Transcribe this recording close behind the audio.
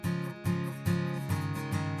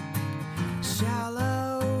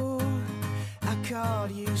shallow. I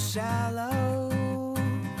called you shallow.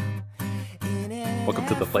 Welcome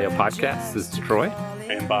to the Playa Podcast. This is Troy.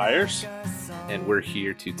 And Byers. And we're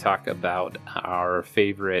here to talk about our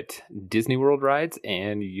favorite Disney World rides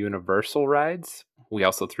and Universal rides. We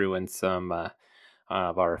also threw in some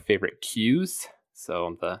of our favorite queues.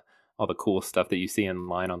 So all the cool stuff that you see in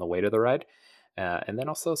line on the way to the ride. And then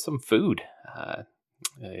also some food.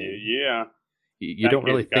 Yeah. You don't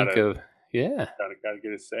really think of... Yeah. Gotta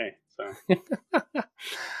get a say. So.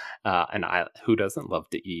 And who doesn't love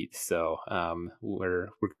to eat? So we're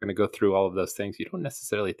going to go through all of those things. You don't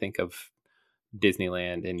necessarily think of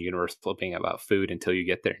Disneyland and Universal being about food until you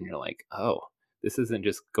get there and you're like, oh, this isn't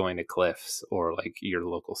just going to Cliffs or like your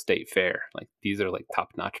local state fair. Like these are like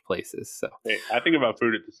top-notch places. So hey, I think about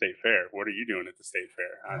food at the state fair. What are you doing at the state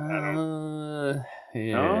fair? I don't.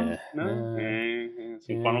 Yeah. No.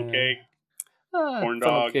 Some funnel cake, corn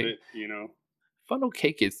dog. Cake. That, Funnel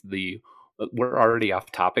cake is we're already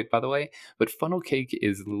off topic, by the way, but funnel cake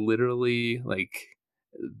is literally like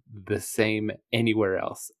the same anywhere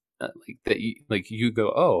else. You go,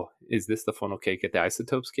 oh, is this the funnel cake at the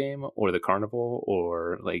Isotopes game or the Carnival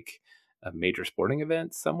or like a major sporting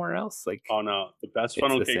event somewhere else? Like, oh no, the best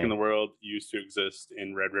funnel cake in the world used to exist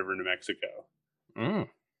in Red River, New Mexico.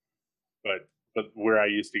 But where I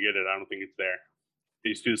used to get it, I don't think it's there. They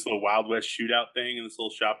used to do this little Wild West shootout thing in this little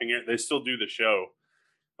shopping area. They still do the show.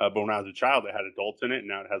 But when I was a child, it had adults in it, and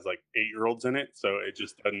now it has like 8-year-olds in it. So it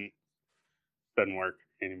just doesn't work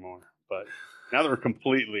anymore. But now that we're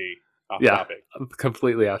completely off topic.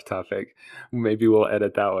 Completely off topic. Maybe we'll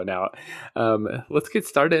edit that one out. Let's get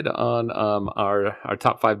started on our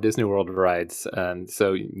top 5 Disney World rides.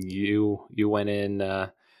 So you went in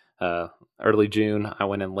early June. I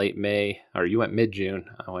went in late May, or you went mid-June.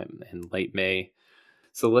 I went in late May.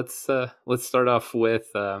 So let's start off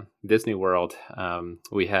with Disney World.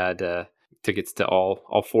 We had tickets to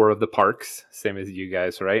all 4 of the parks, same as you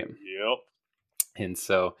guys, right? Yep. And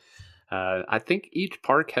so I think each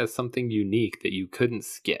park has something unique that you couldn't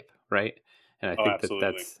skip, right? And I think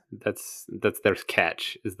absolutely. that's their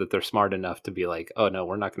catch, is that they're smart enough to be like, oh no,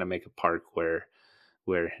 we're not going to make a park where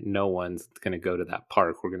no one's going to go to that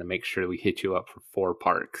park. We're going to make sure we hit you up for 4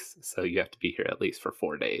 parks, so you have to be here at least for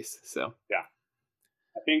 4 days. So yeah.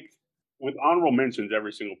 I think with honorable mentions,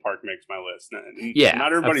 every single park makes my list. Yeah,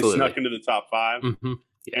 not everybody absolutely snuck into the top 5. Mm-hmm.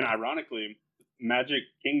 Yeah. And ironically, Magic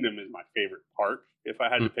Kingdom is my favorite park. If I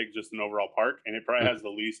had to pick just an overall park, and it probably has the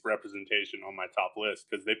least representation on my top list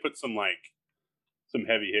because they put some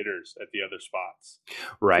heavy hitters at the other spots,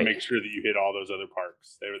 right? To make sure that you hit all those other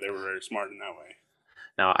parks. They were very smart in that way.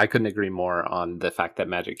 Now, I couldn't agree more on the fact that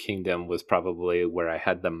Magic Kingdom was probably where I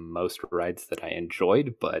had the most rides that I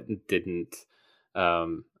enjoyed, but didn't.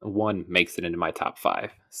 One makes it into my top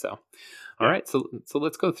 5. So, all right. So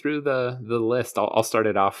let's go through the list. I'll start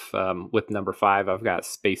it off with number 5. I've got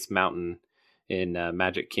Space Mountain in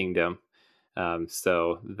Magic Kingdom.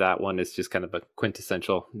 So that one is just kind of a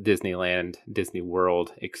quintessential Disneyland, Disney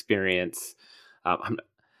World experience.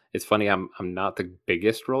 It's funny, I'm not the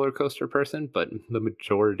biggest roller coaster person, but the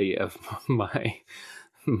majority of my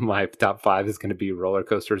top 5 is going to be roller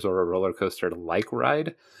coasters or a roller coaster like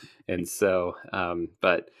ride. And so,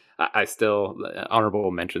 but I still,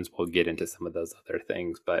 honorable mentions, we'll get into some of those other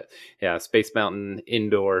things. But yeah, Space Mountain,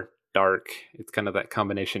 indoor, dark. It's kind of that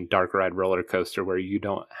combination dark ride roller coaster where you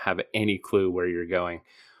don't have any clue where you're going.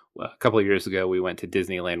 Well, a couple of years ago, we went to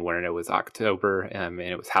Disneyland when it was October and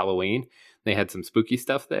it was Halloween. They had some spooky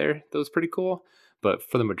stuff there that was pretty cool. But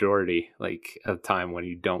for the majority, like of time when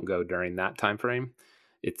you don't go during that time frame,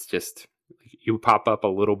 it's just you pop up a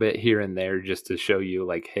little bit here and there just to show you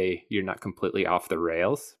like, hey, you're not completely off the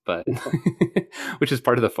rails, but which is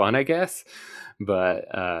part of the fun, I guess. But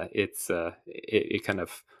it kind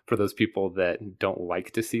of, for those people that don't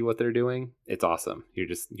like to see what they're doing, it's awesome.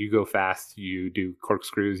 You go fast, you do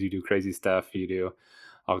corkscrews, you do crazy stuff, you do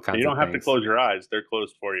all kinds of things. You don't have to close your eyes. They're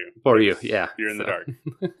closed for you. Yeah. You're in the dark.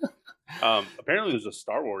 Apparently there's a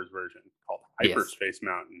Star Wars version called Hyperspace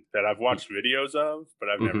Mountain that I've watched videos of, but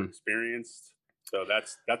I've never experienced. So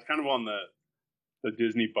that's kind of on the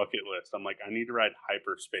Disney bucket list. I'm like, I need to ride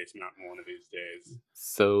Hyperspace Mountain one of these days.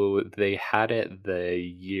 So they had it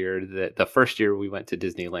the first year we went to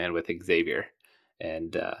Disneyland with Xavier,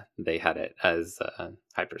 and they had it as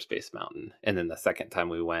Hyperspace Mountain. And then the second time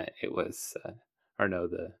we went, it was,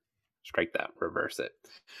 reverse it.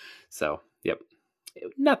 So, yep.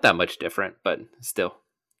 Not that much different, but still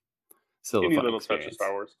Any a fun little experience. touch of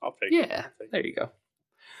Star Wars, I'll take it. Yeah, there you go.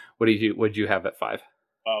 What did you have at 5?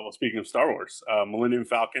 Well, speaking of Star Wars, Millennium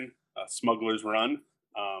Falcon, Smuggler's Run,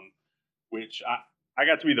 which I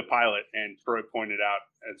got to be the pilot, and Troy pointed out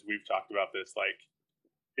as we've talked about this, like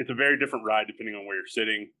it's a very different ride depending on where you're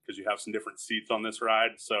sitting because you have some different seats on this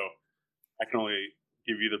ride. So I can only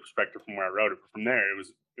give you the perspective from where I rode it. But from there, it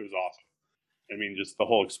was awesome. I mean, just the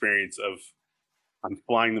whole experience of I'm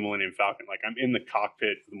flying the Millennium Falcon. Like I'm in the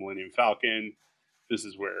cockpit of the Millennium Falcon. This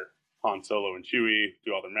is where Han Solo and Chewie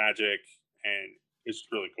do all their magic, and it's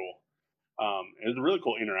just really cool. It was a really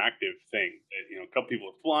cool interactive thing. That, a couple people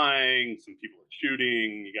are flying, some people are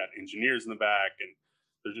shooting. You got engineers in the back, and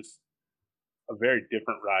they're just a very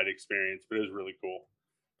different ride experience. But it was really cool.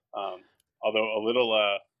 Although a little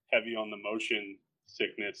heavy on the motion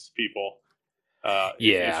sickness people.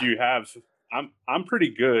 If you have, I'm pretty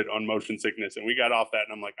good on motion sickness, and we got off that,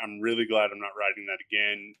 and I'm like, I'm really glad I'm not riding that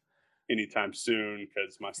again anytime soon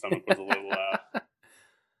because my stomach was a little.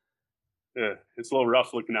 It's a little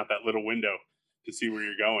rough looking out that little window to see where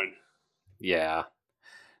you're going. Yeah.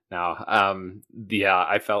 No. Yeah.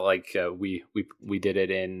 I felt like we did it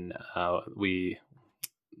in. We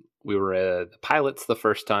were the pilots the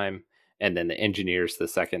first time, and then the engineers the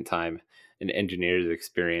second time. And engineers'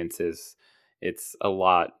 experience is it's a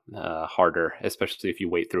lot harder, especially if you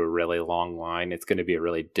wait through a really long line. It's going to be a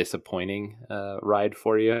really disappointing ride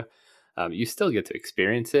for you. You still get to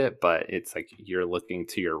experience it, but it's like you're looking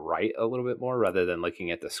to your right a little bit more rather than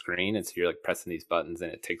looking at the screen. And so you're like pressing these buttons,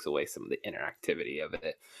 and it takes away some of the interactivity of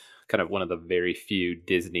it. Kind of one of the very few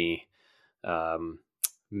Disney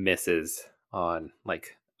misses on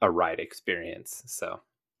like a ride experience. So,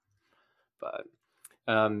 but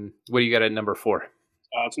what do you got at number 4?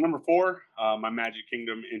 So number 4, my Magic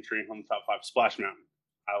Kingdom entry on the top 5, Splash Mountain.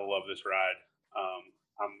 I love this ride.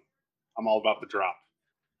 I'm all about the drop.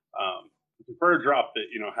 I prefer a drop that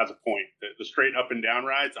has a point. The straight up and down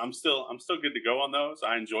rides, I'm still good to go on those.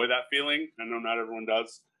 I enjoy that feeling. I know not everyone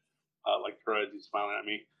does. Like Troy, he's smiling at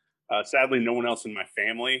me. Sadly, no one else in my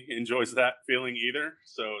family enjoys that feeling either.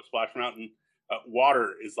 So Splash Mountain,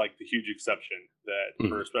 water is like the huge exception that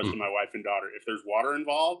for especially my wife and daughter. If there's water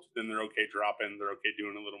involved, then they're okay dropping. They're okay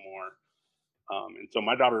doing a little more. And so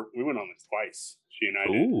my daughter, we went on this twice. She and I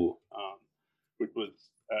did, which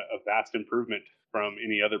was a vast improvement from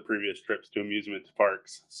any other previous trips to amusement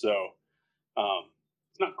parks. So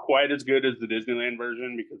it's not quite as good as the Disneyland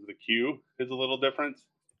version because the queue is a little different.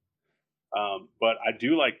 But I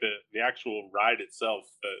do like the actual ride itself.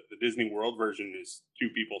 The Disney World version is 2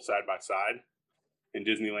 people side by side. In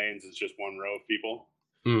Disneyland's, it's just 1 row of people.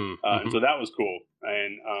 And so that was cool.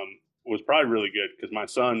 And was probably really good because my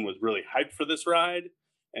son was really hyped for this ride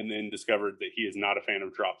and then discovered that he is not a fan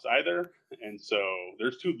of drops either. And so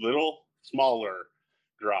there's 2 little, smaller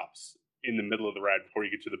drops in the middle of the ride before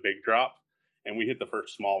you get to the big drop. And we hit the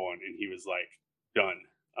first small one, and he was like, done.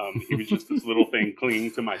 He was just this little thing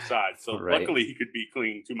clinging to my side. So luckily he could be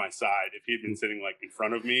clinging to my side. If he had been sitting like in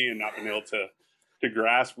front of me and not been able to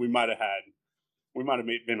grasp, we might have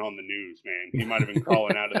been on the news, man. He might have been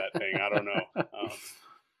crawling out of that thing. I don't know.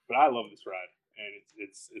 But I love this ride, and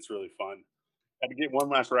it's really fun. Had to get one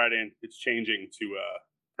last ride in. It's changing to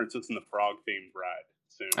Princess and the Frog themed ride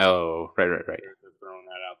soon. Oh, right. They're throwing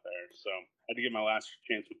that out there. So had to get my last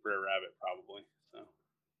chance with Brer Rabbit, probably. So.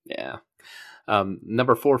 Yeah.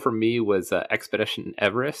 Number 4 for me was Expedition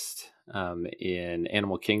Everest in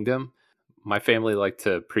Animal Kingdom. My family liked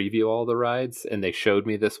to preview all the rides, and they showed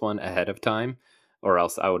me this one ahead of time, or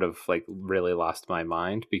else I would have like really lost my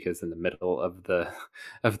mind because in the middle of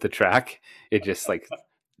the track, it just like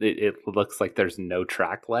it looks like there's no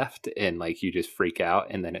track left, and like you just freak out,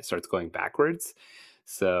 and then it starts going backwards.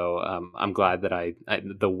 So I'm glad that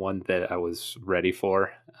the one that I was ready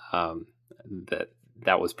for,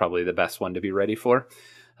 that was probably the best one to be ready for.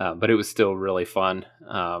 But it was still really fun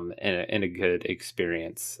and a good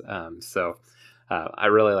experience. So I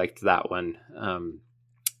really liked that one.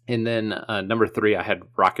 And then number 3, I had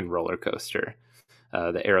Rock and Roller Coaster,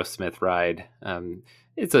 the Aerosmith ride.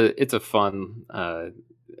 It's a fun,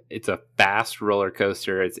 it's a fast roller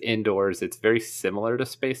coaster. It's indoors. It's very similar to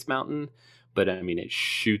Space Mountain, but I mean, it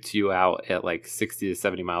shoots you out at like 60 to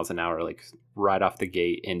 70 miles an hour, like right off the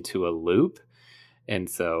gate into a loop. And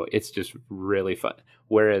so it's just really fun.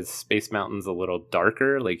 Whereas Space Mountain's a little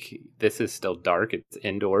darker, like this is still dark. It's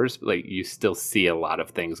indoors, but like you still see a lot of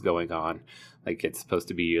things going on. Like it's supposed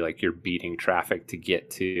to be like you're beating traffic to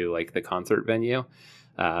get to like the concert venue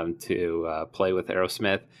to play with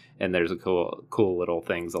Aerosmith. And there's a cool little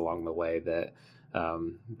things along the way that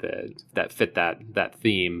fit that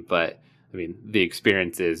theme. But I mean, the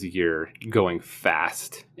experience is you're going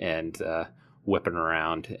fast and whipping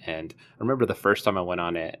around. And I remember the first time I went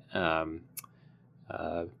on it,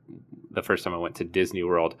 the first time I went to Disney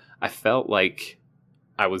World, I felt like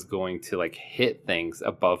I was going to like hit things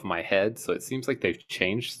above my head. So it seems like they've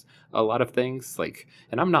changed a lot of things. Like,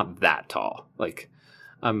 and I'm not that tall. Like,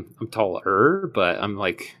 I'm taller, but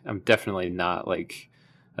I'm definitely not like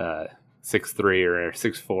 6'3" or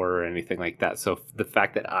 6'4" or anything like that. So the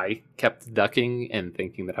fact that I kept ducking and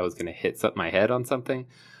thinking that I was going to hit my head on something,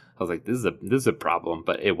 I was like, this is a problem.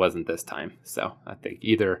 But it wasn't this time. So I think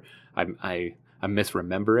either I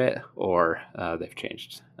misremember it, or they've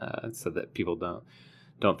changed so that people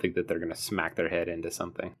don't think that they're going to smack their head into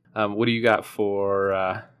something. What do you got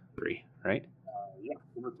for 3? Right? Yeah,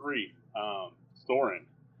 number 3, Soarin',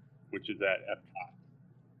 which is at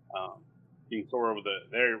Epcot. You can soar over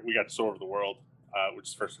we got to soar over the world, which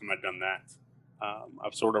is the first time I've done that.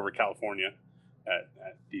 I've soared over California at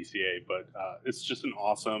DCA, but it's just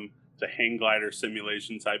it's a hang glider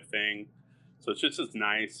simulation type thing. So it's just this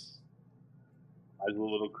nice, a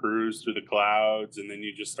little cruise through the clouds, and then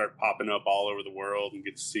you just start popping up all over the world and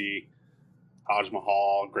get to see Taj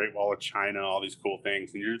Mahal, Great Wall of China, all these cool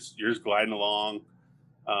things, and you're just gliding along.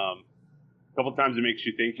 A couple times it makes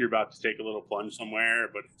you think you're about to take a little plunge somewhere,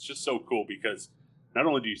 but it's just so cool because not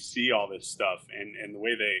only do you see all this stuff and the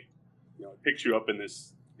way they, it picks you up in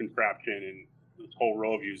this contraption, and this whole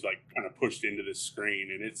row of you is like kind of pushed into this screen,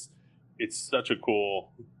 and it's such a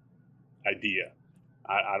cool idea.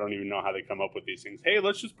 I don't even know how they come up with these things. Hey,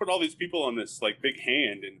 let's just put all these people on this like big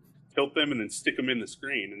hand and tilt them and then stick them in the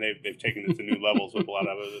screen. And they've taken it to new levels with a lot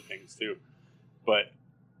of other things too. But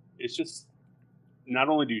it's just, not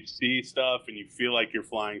only do you see stuff and you feel like you're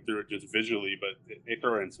flying through it just visually, but they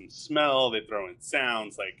throw in some smell, they throw in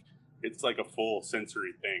sounds, like it's like a full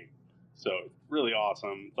sensory thing. So it's really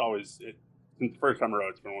awesome. Since the first time I rode,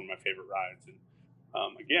 it's been one of my favorite rides. And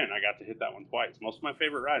again, I got to hit that one twice. Most of my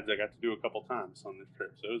favorite rides I got to do a couple times on this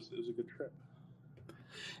trip, so it was a good trip.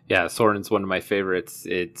 Yeah, Soren's one of my favorites.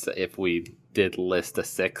 It's, if we did list a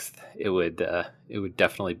 6th, it would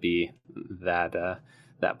definitely be that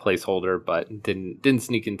placeholder, but didn't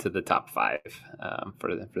sneak into the top 5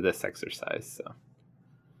 for this exercise.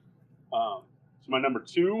 So my number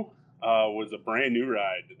 2 was a brand new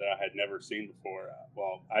ride that I had never seen before.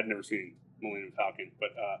 I'd never seen Millennium Falcon,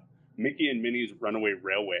 but Mickey and Minnie's Runaway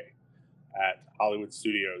Railway at Hollywood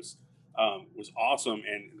Studios was awesome.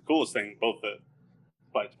 And the coolest thing, both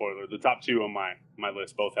slight spoiler, the top 2 on my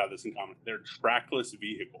list both have this in common. They're trackless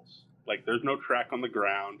vehicles. Like, there's no track on the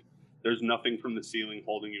ground. There's nothing from the ceiling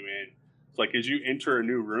holding you in. It's like, as you enter a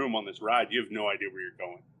new room on this ride, you have no idea where you're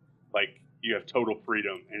going. Like, you have total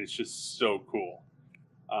freedom, and it's just so cool.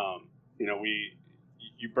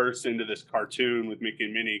 You burst into this cartoon with Mickey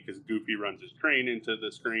and Minnie because Goofy runs his train into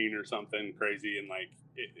the screen or something crazy, and like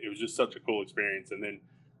it was just such a cool experience. And then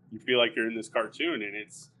you feel like you're in this cartoon, and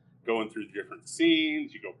it's going through the different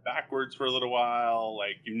scenes. You go backwards for a little while,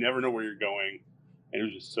 like you never know where you're going, and it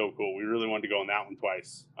was just so cool. We really wanted to go on that one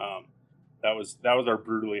twice. That was our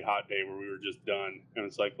brutally hot day where we were just done, and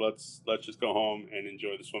it's like let's just go home and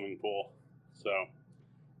enjoy the swimming pool. So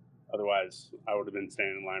otherwise, I would have been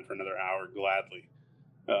standing in line for another hour gladly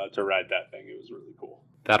to ride that thing. It was really cool.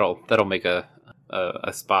 That'll make a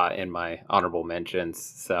spot in my honorable mentions.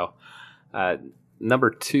 So number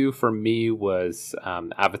 2 for me was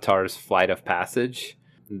Avatar's Flight of Passage.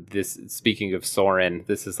 This, speaking of Soarin',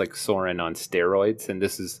 this is like Soarin' on steroids, and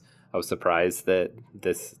I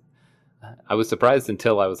was surprised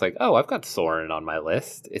until I was like, oh, I've got Soarin' on my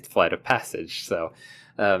list. It's Flight of Passage. So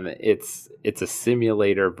it's a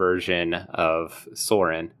simulator version of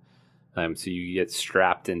Soarin'. So you get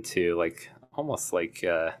strapped into like almost like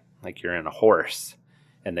you're in a horse,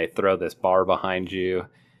 and they throw this bar behind you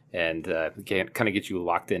and kind of get you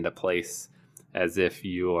locked into place as if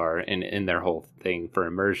you are in their whole thing for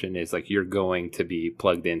immersion is like you're going to be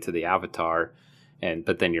plugged into the avatar,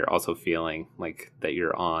 but then you're also feeling like that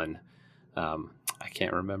you're on I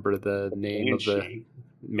can't remember the name Banshee. of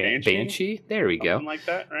the Banshee. There we go. Something like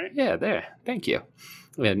that, right? Yeah, there. Thank you.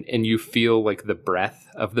 And you feel like the breath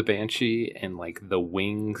of the Banshee and like the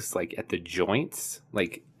wings like at the joints,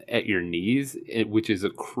 like at your knees, which is a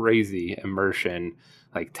crazy immersion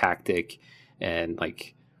like tactic, and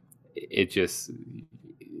like it just,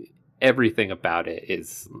 everything about it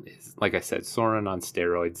is like I said, Soarin' on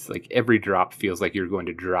steroids. Like every drop feels like you're going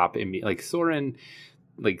to drop like Soarin'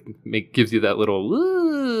 like gives you that little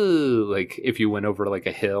woo, like if you went over like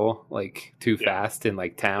a hill like too fast in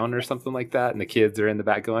like town or something like that, and the kids are in the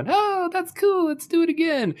back going, oh, that's cool, let's do it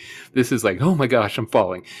again. This is like, oh my gosh, I'm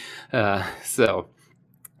falling. And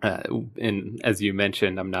as you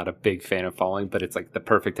mentioned, I'm not a big fan of falling, but it's like the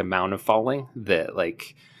perfect amount of falling, that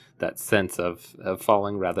like that sense of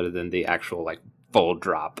falling rather than the actual like full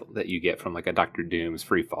drop that you get from like a Doctor Doom's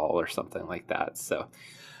free fall or something like that. So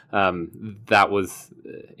that was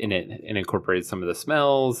in it, and incorporated some of the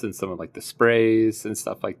smells and some of like the sprays and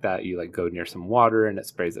stuff like that. You like go near some water and it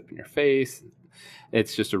sprays up in your face.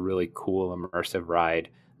 It's just a really cool immersive ride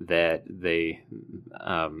that they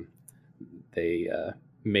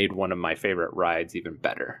made one of my favorite rides even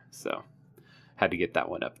better. So had to get that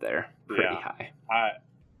one up there pretty high.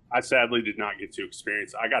 I sadly did not get to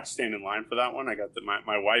experience. I got to stand in line for that one. I got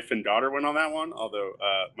my wife and daughter went on that one, although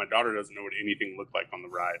my daughter doesn't know what anything looked like on the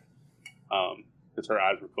ride because her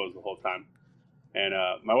eyes were closed the whole time. And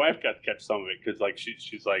my wife got to catch some of it because like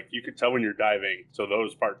she's like, you could tell when you're diving, so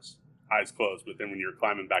those parts eyes closed, but then when you're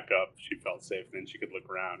climbing back up, she felt safe, and then she could look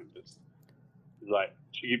around and just like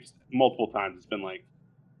she keeps multiple times. It's been like,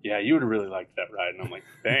 yeah, you would have really liked that ride. And I'm like,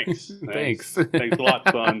 thanks. Thanks a lot,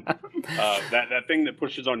 son. That thing that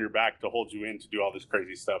pushes on your back to hold you in to do all this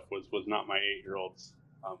crazy stuff was not my 8-year-old's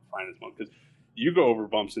finest one. Because you go over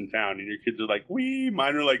bumps in town and your kids are like, wee.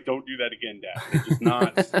 Mine are like, don't do that again, Dad. It's just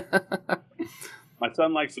not. My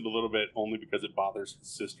son likes it a little bit only because it bothers his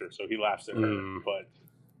sister. So he laughs at her. But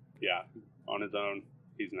yeah, on his own,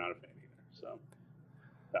 he's not a fan either. So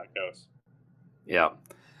that goes. Yeah.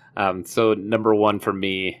 So number one for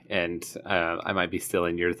me, and I might be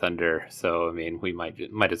stealing your thunder. So I mean, we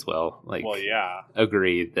might as well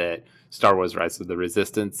agree that Star Wars: Rise of the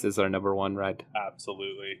Resistance is our number one ride.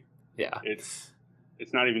 Absolutely. Yeah. It's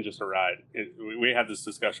not even just a ride. We had this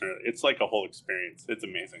discussion. It's like a whole experience. It's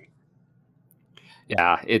amazing.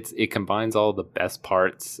 Yeah, it combines all the best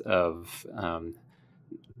parts of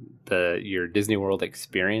your Disney World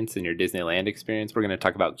experience and your Disneyland experience. We're going to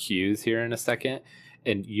talk about queues here in a second.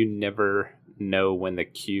 And you never know when the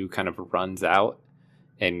queue kind of runs out,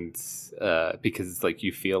 and because like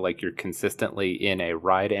you feel like you're consistently in a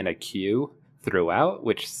ride and a queue throughout,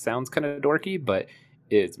 which sounds kind of dorky, but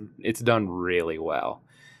it's done really well.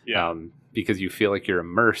 Yeah. Because you feel like you're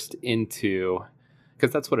immersed into,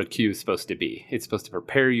 because that's what a queue is supposed to be. It's supposed to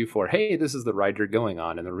prepare you for, hey, this is the ride you're going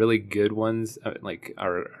on, and the really good ones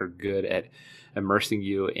are good at immersing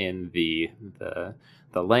you in the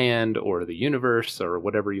land or the universe or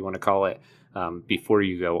whatever you want to call it before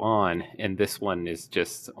you go on. And this one is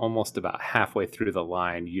just almost about halfway through the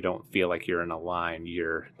line. You don't feel like you're in a line.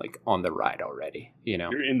 You're like on the ride already, you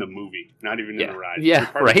know? You're in the movie, not even in the ride. Yeah, you're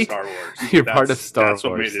part right? of Star Wars. You're part of Star Wars.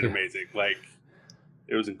 That's what made it amazing. Like,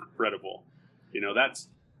 it was incredible. You know, that's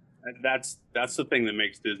the thing that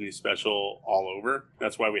makes Disney special all over.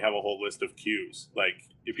 That's why we have a whole list of queues. Like,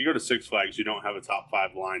 if you go to Six Flags, you don't have a top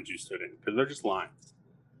 5 lines you stood in because they're just lines.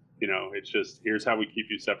 You know, it's just, here's how we keep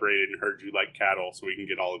you separated and herd you like cattle so we can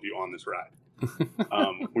get all of you on this ride.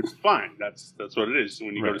 Which is fine. That's what it is.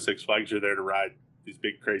 When you go to Six Flags, you're there to ride these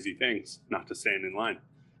big, crazy things, not to stand in line.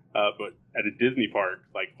 But at a Disney park,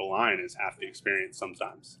 like, the line is half the experience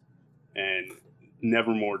sometimes. And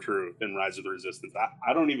never more true than Rise of the Resistance.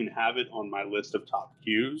 I don't even have it on my list of top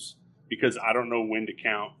queues because I don't know when to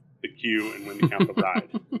count the queue and when to count the ride.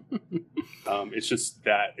 It's just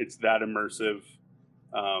that it's that immersive.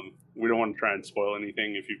 We don't want to try and spoil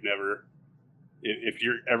anything if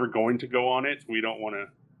you're ever going to go on it. We don't want to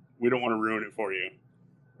ruin it for you,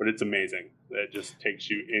 but it's amazing. It just takes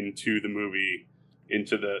you into the movie,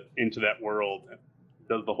 into that world,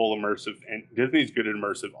 does the whole immersive, and Disney's good at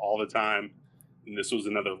immersive all the time. And this was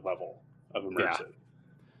another level of immersive.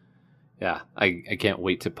 Yeah. I can't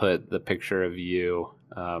wait to put the picture of you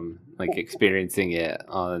experiencing it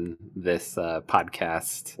on this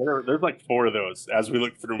podcast. There's like 4 of those as we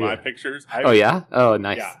look through my pictures. Oh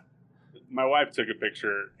nice. Yeah, my wife took a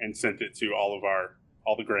picture and sent it to all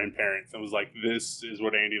the grandparents and was like, this is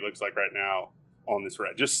what Andy looks like right now on this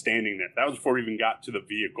ride, just standing there. That was before we even got to the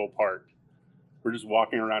vehicle part. We're just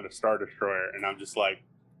walking around a Star Destroyer and I'm just like,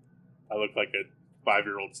 I look like a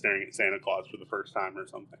 5-year-old staring at Santa Claus for the first time or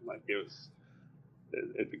something. Like, it's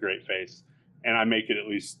a great face. And I make it at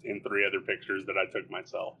least in 3 other pictures that I took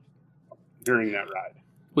myself during that ride.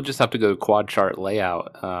 We'll just have to go quad chart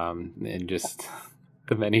layout and just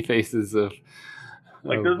the many faces of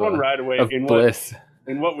there's one right away in bliss.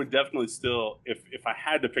 And what would definitely still, if I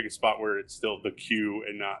had to pick a spot where it's still the queue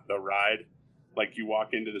and not the ride, like you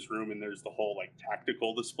walk into this room and there's the whole like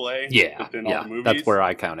tactical display within all the movies. That's where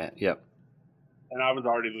I count it. Yep. And I was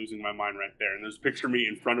already losing my mind right there. And there's a picture of me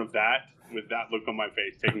in front of that with that look on my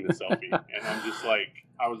face taking the selfie. And I'm just like,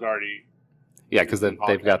 I was already. Yeah, because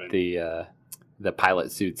they've got the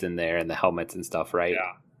pilot suits in there and the helmets and stuff, right?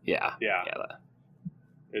 Yeah.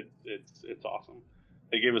 It's awesome.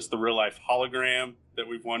 They gave us the real life hologram that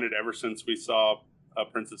we've wanted ever since we saw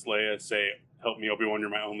Princess Leia say, "Help me, Obi-Wan, you're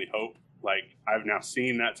my only hope." Like, I've now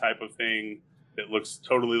seen that type of thing It looks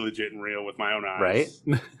totally legit and real with my own Right? eyes.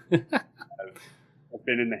 I've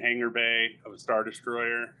been in the hangar bay of a Star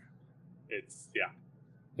Destroyer. It's,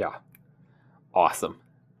 Yeah. Awesome.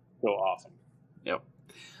 so awesome. Yep.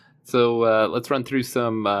 So let's run through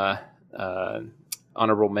some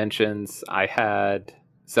honorable mentions. I had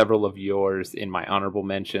several of yours in my honorable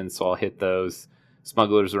mentions, so I'll hit those.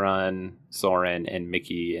 Smuggler's Run, Soren, and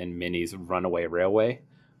Mickey and Minnie's Runaway Railway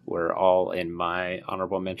were all in my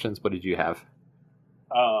honorable mentions. What did you have?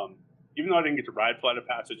 Even though I didn't get to ride Flight of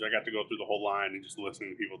Passage, I got to go through the whole line and just listen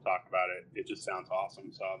to people talk about it. It just sounds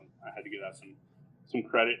awesome. So I had to give that some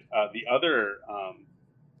credit. The other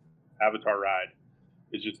Avatar ride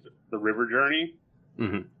is just the river journey.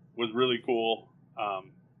 Mm-hmm. Was really cool. A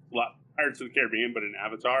lot Pirates of the Caribbean, but in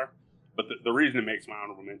Avatar. But the reason it makes my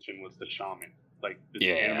honorable mention was the shaman. Like this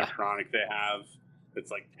animatronic they have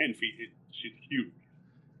that's like 10 feet. She's huge.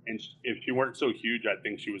 And if she weren't so huge, I'd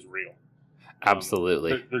think she was real.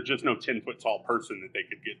 Absolutely. There's just no 10-foot tall person that they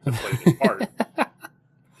could get to play this part.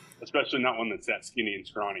 Especially not one that's that skinny and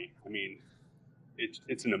scrawny. I mean,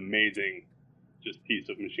 it's an amazing just piece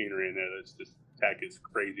of machinery in there. That's just tech is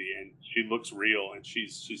crazy, and she looks real, and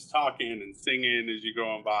she's talking and singing as you go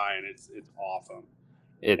on by, and it's awesome.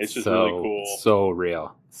 It's just so really cool. So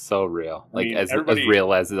real. Like as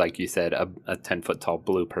real as like you said, a 10-foot tall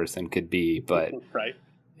blue person could be, but right.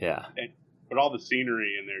 Yeah. But all the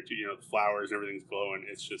scenery in there too, the flowers, everything's glowing.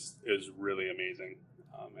 It was really amazing.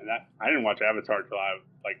 And that I didn't watch Avatar till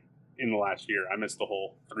in the last year. I missed the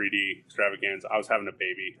whole 3D extravaganza. I was having a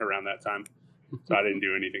baby around that time, so I didn't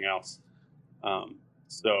do anything else.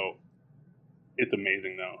 So it's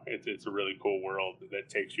amazing though. It's a really cool world that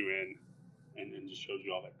takes you in and just shows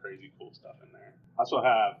you all that crazy cool stuff in there. I also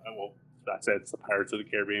have, I said it's the Pirates of the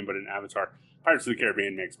Caribbean, but in Avatar, Pirates of the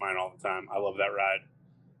Caribbean makes mine all the time. I love that ride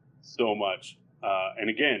so much. And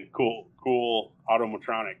again, cool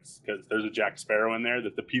automatronics, because there's a Jack Sparrow in there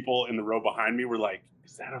that the people in the row behind me were like,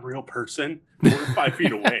 is that a real person? We're 5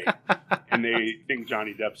 feet away. And they think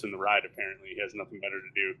Johnny Depp's in the ride, apparently. He has nothing better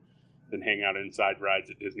to do than hang out inside rides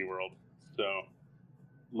at Disney World. So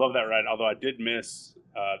love that ride. Although I did miss,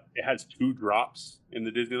 it has 2 drops in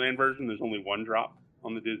the Disneyland version. There's only 1 drop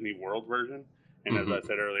on the Disney World version. And as I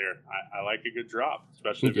said earlier, I like a good drop,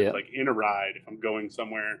 especially if it's like in a ride, if I'm going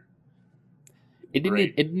somewhere.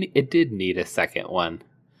 It did need a second one.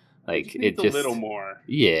 Like it just a little more.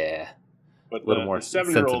 Yeah. But the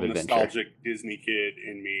 7-year-old nostalgic Disney kid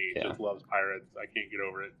in me just loves pirates. I can't get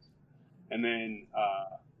over it. And then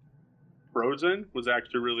Frozen was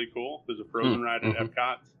actually really cool. There's a Frozen ride at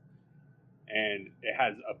Epcot, and it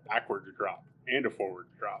has a backwards drop and a forward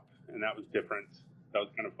drop, and that was different. That was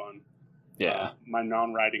kind of fun. Yeah. My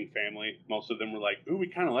non-riding family, most of them were like, ooh, we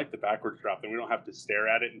kind of like the backwards drop, and we don't have to stare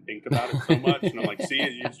at it and think about it so much. And I'm like,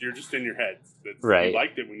 see, you're just in your heads. Right. You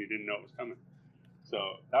liked it when you didn't know it was coming. So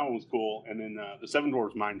that one was cool. And then the Seven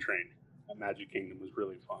Dwarfs Mine Train at Magic Kingdom was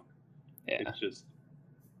really fun. Yeah. It's just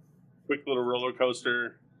a quick little roller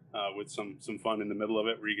coaster with some fun in the middle of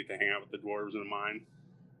it, where you get to hang out with the dwarves in a mine.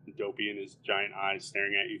 And Dopey and his giant eyes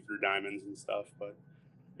staring at you through diamonds and stuff. But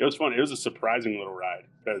it was fun. It was a surprising little ride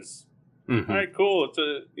because, all right, cool. It's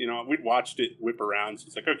we'd watched it whip around. So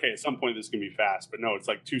it's like, okay, at some point this can be fast. But no, it's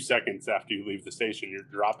like 2 seconds after you leave the station, you're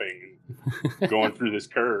dropping and going through this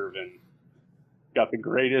curve. And got the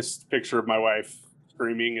greatest picture of my wife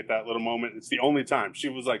screaming at that little moment. It's the only time. She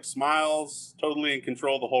was like smiles, totally in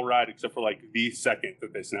control the whole ride, except for like the second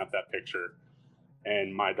that they snapped that picture.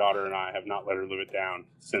 And my daughter and I have not let her live it down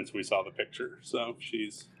since we saw the picture. So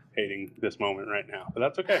she's hating this moment right now, but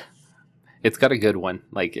that's okay. It's got a good one.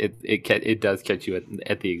 Like it does catch you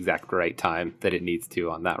at the exact right time that it needs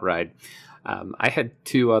to on that ride. I had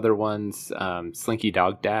 2 other ones. Slinky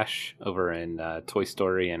Dog Dash over in Toy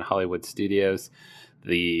Story and Hollywood Studios.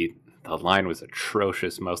 The line was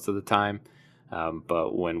atrocious most of the time.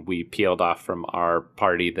 But when we peeled off from our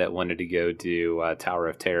party that wanted to go do Tower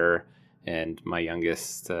of Terror, and my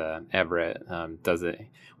youngest, Everett, does it.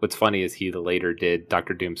 What's funny is he later did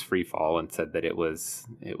Dr. Doom's Free Fall and said that it was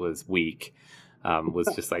weak.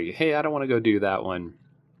 Was just like, hey, I don't want to go do that one.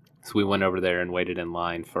 So we went over there and waited in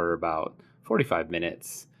line for about 45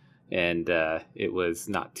 minutes, and it was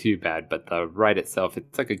not too bad. But the ride itself,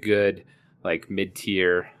 it's like a good like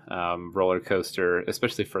mid-tier roller coaster,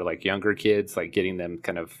 especially for like younger kids, like getting them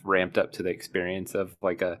kind of ramped up to the experience of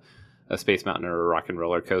like a Space Mountain or a rock and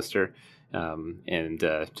roller coaster. And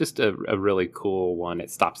just a really cool one.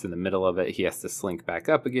 It stops in the middle of it. He has to slink back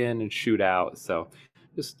up again and shoot out. So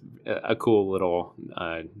just a cool little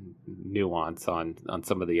nuance on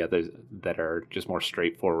some of the others that are just more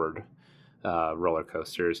straightforward roller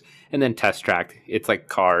coasters. And then Test Track, it's like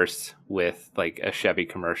Cars with like a Chevy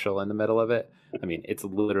commercial in the middle of it. I mean, it's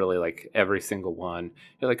literally like every single one.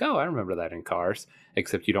 You're like, oh, I remember that in Cars,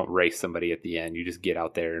 except you don't race somebody at the end. You just get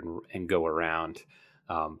out there and go around.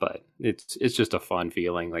 But it's just a fun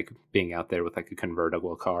feeling, like being out there with like a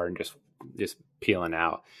convertible car and just peeling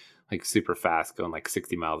out like super fast, going like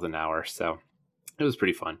 60 miles an hour. So it was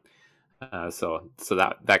pretty fun. So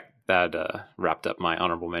that wrapped up my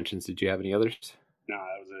honorable mentions. Did you have any others? No,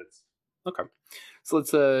 that was it. Okay, so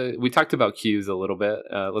let's we talked about cues a little bit.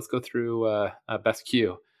 Let's go through best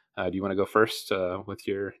cue. Do you want to go first with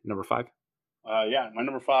your number 5? Yeah, my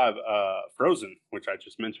number 5, Frozen, which I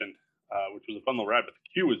just mentioned, which was a fun little ride, but the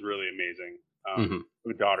queue was really amazing.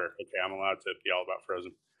 With daughter, okay, I'm allowed to be all about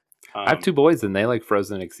Frozen. I have 2 boys and they like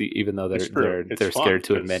Frozen, even though they're scared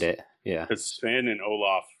to admit it. Yeah, because Sven and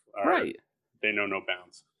Olaf right. They know no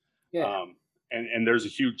bounds. Yeah. And there's a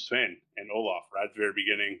huge Sven and Olaf right at the very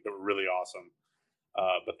beginning that were really awesome.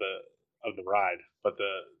 But the ride, but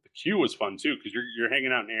the queue was fun too because you're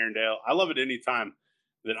hanging out in Arendelle. I love it any time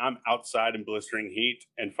that I'm outside in blistering heat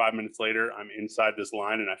and 5 minutes later I'm inside this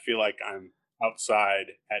line and I feel like I'm outside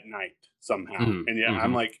at night somehow. And yeah,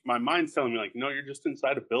 I'm like, my mind's telling me like, no, you're just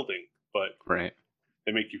inside a building, but right.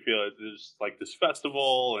 They make you feel there's like this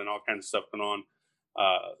festival and all kinds of stuff going on.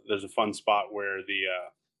 There's a fun spot where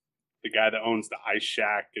the guy that owns the ice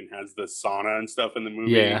shack and has the sauna and stuff in the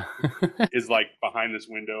movie is like behind this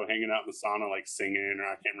window hanging out in the sauna, like singing, or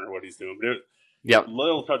I can't remember what he's doing. But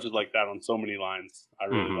little touches like that on so many lines I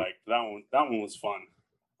really liked. That one was fun.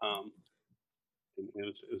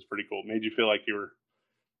 It was pretty cool. It made you feel like you were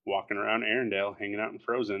walking around Arendelle hanging out in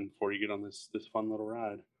Frozen before you get on this fun little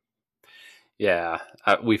ride. Yeah,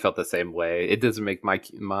 we felt the same way. It doesn't make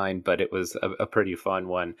mine, but it was a pretty fun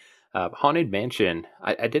one. Haunted Mansion,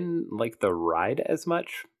 I didn't like the ride as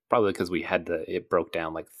much, probably because it broke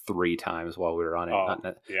down like 3 times while we were on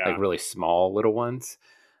it, like really small little ones.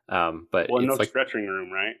 But well, it's no like, stretching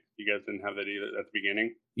room, right? You guys didn't have that either at the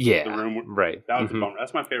beginning. Yeah, the room, right. That was a bummer.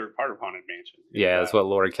 That's my favorite part of Haunted Mansion. Yeah, that's what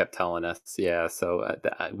Laura kept telling us. Yeah, so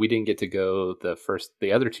we didn't get to go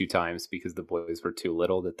the other 2 times because the boys were too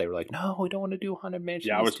little. That they were like, no, we don't want to do Haunted Mansion.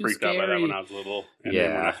 Yeah, I was freaked out by that when I was little, and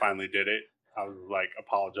then when I finally did it, I was like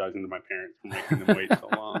apologizing to my parents for making them wait so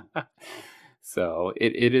long. So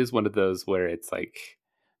it is one of those where it's like,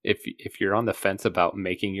 if you're on the fence about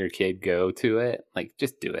making your kid go to it, like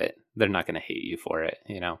just do it. They're not going to hate you for it.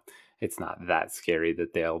 It's not that scary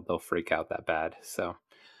that they'll freak out that bad. So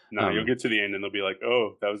no, you'll get to the end and they'll be like,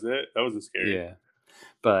 "Oh, that was it. That wasn't scary." Yeah,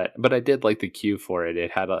 but I did like the cue for it.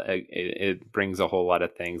 It had it brings a whole lot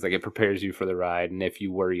of things. Like it prepares you for the ride, and if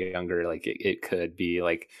you were younger, like it could be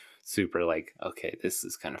like super like, okay, this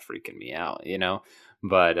is kind of freaking me out,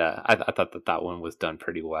 But I thought that one was done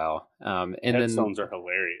pretty well. And headstones are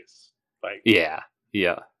hilarious. Like yeah,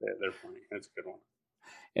 they're funny. That's a good one.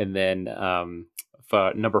 And then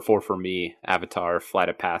for number 4 for me, Avatar: Flight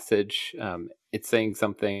of Passage. It's saying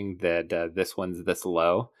something that this one's this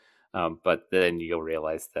low, but then you'll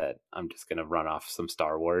realize that I'm just gonna run off some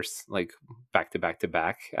Star Wars like back to back to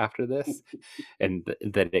back after this, and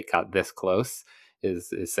that it got this close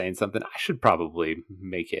is saying something. I should probably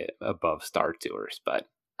make it above Star Tours, but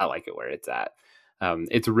I like it where it's at.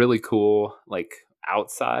 It's really cool, like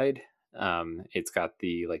outside. It's got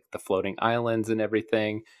the floating islands and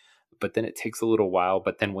everything, but then it takes a little while.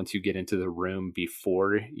 But then once you get into the room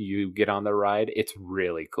before you get on the ride, it's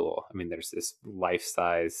really cool. I mean, there's this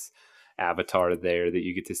life-size avatar there that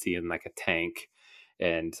you get to see in like a tank,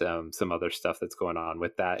 and some other stuff that's going on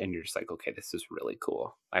with that, and you're just like, okay, this is really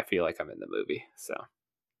cool. I feel like I'm in the movie. So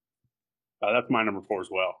that's my number 4 as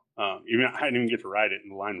well. Even I didn't even get to ride it,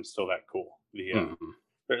 and the line was still that cool.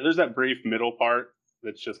 There's that brief middle part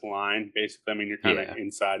that's just line, basically. I mean, you're kind of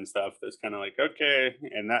inside and stuff. That's kind of like, okay,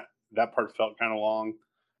 and that part felt kind of long.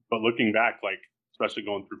 But looking back, like especially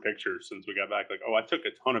going through pictures since we got back, like, oh, I took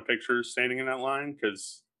a ton of pictures standing in that line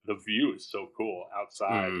because the view is so cool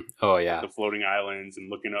outside. Oh yeah, the floating islands and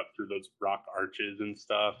looking up through those rock arches and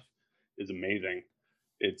stuff is amazing.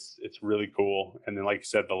 It's really cool. And then, like you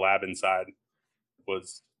said, the lab inside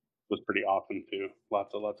was pretty awesome too.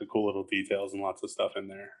 Lots of cool little details and lots of stuff in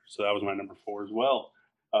there. So that was my number 4 as well.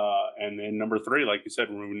 And then number 3, like you said,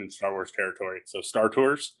 we're moving into Star Wars territory. So Star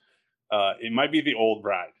Tours, it might be the old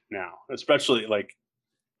ride now, especially like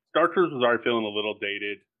Star Tours was already feeling a little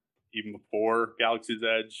dated even before Galaxy's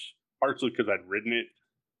Edge, partially because I'd ridden it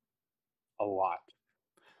a lot.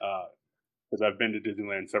 Because I've been to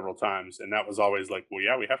Disneyland several times, and that was always like, well,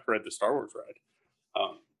 yeah, we have to ride the Star Wars ride.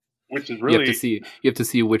 Which is really you have to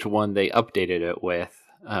see which one they updated it with.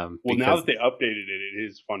 Well, now because that they updated it, it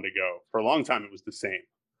is fun to go. For a long time, it was the same.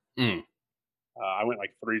 mm, I went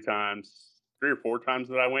like 3 or 4 times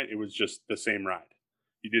that I went. It was just the same ride.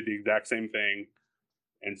 You did the exact same thing.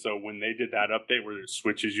 And so when they did that update where it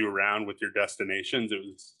switches you around with your destinations, it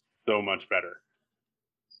was so much better.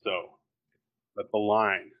 So, but the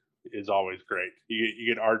line is always great.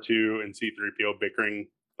 You get R2 and C3PO bickering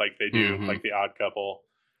like they do, hmm like the Odd Couple.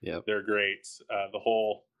 yep. They're great.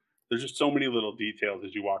 There's just so many little details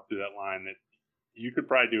as you walk through that line that you could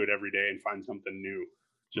probably do it every day and find something new.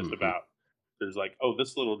 Just hmm about. There's like, oh,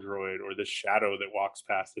 this little droid or this shadow that walks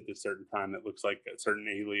past at this certain time that looks like a certain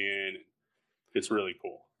alien. It's really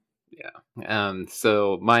cool. Yeah.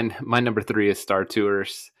 So my number three is Star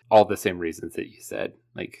Tours. All the same reasons that you said,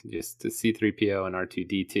 like just the C3PO and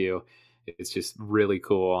R2D2. It's just really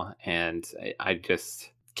cool, and I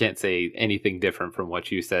just can't say anything different from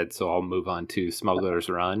what you said. So I'll move on to Smuggler's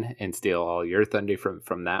Run and steal all your thunder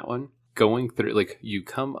from that one. Going through, like you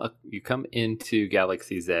come into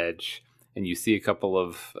Galaxy's Edge, and you see a couple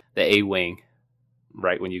of the A-wing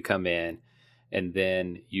right when you come in, and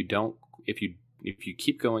then you don't if you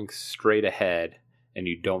keep going straight ahead and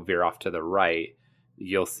you don't veer off to the right,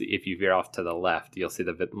 you'll see, if you veer off to the left, you'll see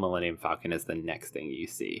the Millennium Falcon is the next thing you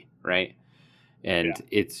see, right? And Yeah.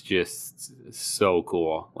 it's just so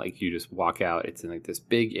cool. Like you just walk out, it's in like this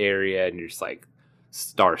big area, and you're just like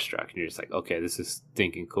starstruck, and you're just like, okay, this is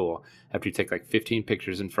stinking cool. After you take like 15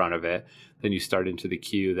 pictures in front of it, then you start into the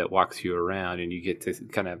queue that walks you around, and you get to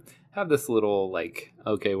kind of have this little like,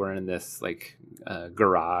 okay, we're in this like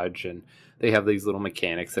garage, and they have these little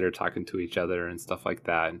mechanics that are talking to each other and stuff like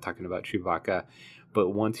that, and talking about Chewbacca. But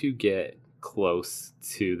once you get close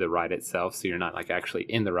to the ride itself, so you're not like actually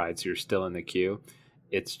in the ride, so you're still in the queue,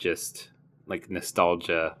 it's just like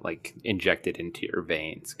nostalgia like injected into your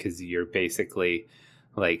veins, because you're basically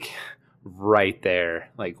like right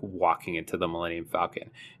there, like walking into the Millennium Falcon,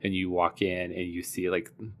 and you walk in and you see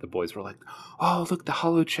like the boys were like, oh, look, the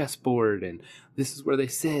hollow chessboard, and this is where they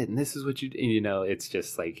sit, and this is what and, you know, it's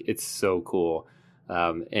just like, it's so cool.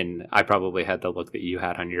 And I probably had the look that you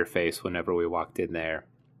had on your face whenever we walked in there,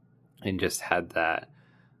 and just had that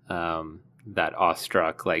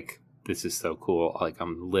awestruck, like, this is so cool, like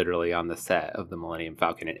I'm literally on the set of the Millennium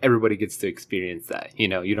Falcon, and everybody gets to experience that. You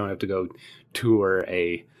know, you don't have to go tour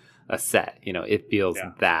a set, you know, it feels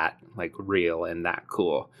Yeah. that like real and that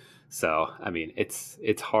cool. So I mean,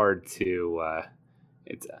 it's hard to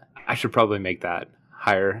it's I should probably make that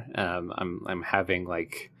higher. I'm having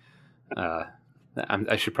like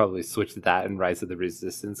I should probably switch that and Rise of the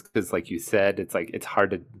Resistance, because, like you said, it's like it's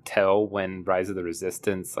hard to tell when Rise of the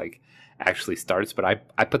Resistance like actually starts. But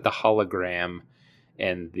I put the hologram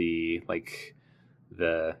and the like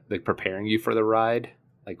the preparing you for the ride,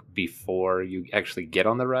 like before you actually get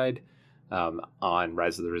on the ride, on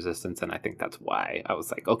Rise of the Resistance, and I think that's why I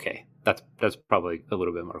was like, okay, that's probably a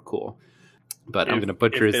little bit more cool. But I'm gonna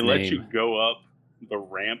butcher if his they let you name. go up the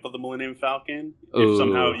ramp of the Millennium Falcon, if Ooh,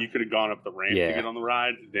 somehow you could have gone up the ramp to yeah. get on the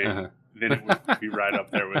ride, then Uh-huh. then it would be right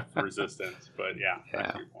up there with Resistance. But yeah, Yeah.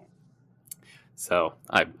 that's your point. So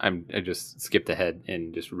I just skipped ahead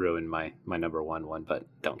and just ruined my number one, but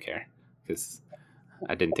don't care, because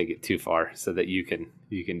I didn't take it too far so that you can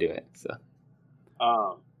do it. So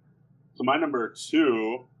So my number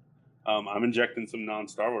 2, I'm injecting some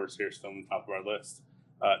non-Star Wars here still on the top of our list.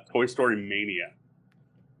 Toy Story Mania,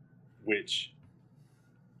 which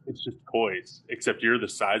it's just toys, except you're the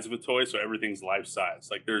size of a toy, so everything's life size.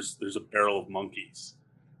 Like there's a barrel of monkeys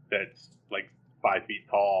that's like 5 feet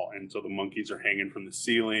tall, and so the monkeys are hanging from the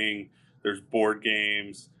ceiling. There's board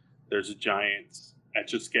games. There's a giant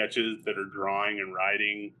etch a sketches that are drawing and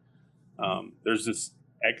writing. There's this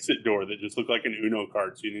exit door that just looked like an Uno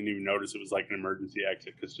card, so you didn't even notice it was like an emergency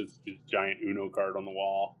exit because just this giant Uno card on the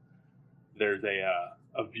wall. There's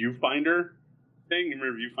a viewfinder thing. You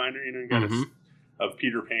remember viewfinder? You know, you got of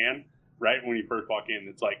Peter Pan right when you first walk in.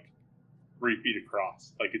 It's like 3 feet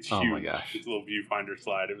across. Like it's huge. Oh my gosh. It's a little viewfinder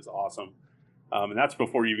slide. It was awesome. And that's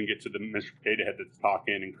before you even get to the Mr. Potato Head that's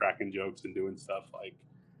talking and cracking jokes and doing stuff. Like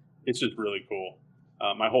it's just really cool.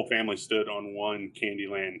 My whole family stood on one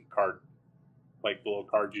Candyland card, like the little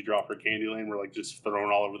cards you draw for Candyland were like just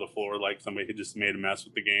thrown all over the floor, like somebody had just made a mess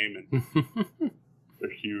with the game, and they're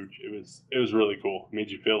huge. It was really cool. It made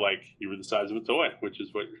you feel like you were the size of a toy, which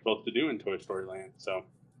is what you're supposed to do in Toy Story Land. So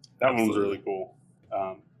that one was really cool.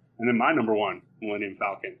 And then my number 1, Millennium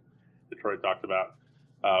Falcon, that Troy talked about,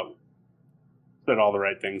 said all the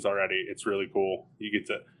right things already. It's really cool. You get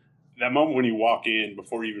to that moment when you walk in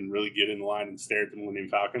before you even really get in the line and stare at the Millennium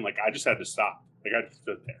Falcon. Like I just had to stop. Like I just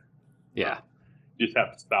stood there. Yeah. You just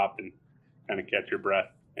have to stop and kind of catch your breath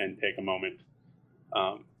and take a moment.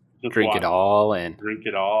 Drink it all in. Drink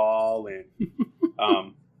it all in.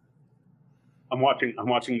 I'm watching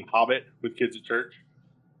The Hobbit with kids at church,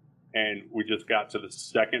 and we just got to the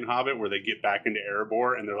second Hobbit where they get back into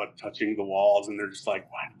Erebor and they're like touching the walls and they're just like,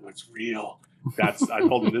 what's real? I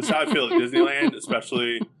told them this is how I feel at Disneyland,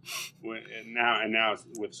 especially now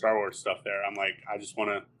with Star Wars stuff there. I'm like, I just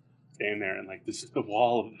want to stand there and like, this is the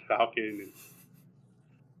wall of the Falcon.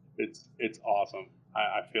 And it's awesome.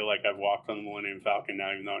 I feel like I've walked on the Millennium Falcon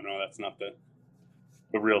now, even though I know that's not the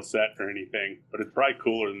real set or anything, but it's probably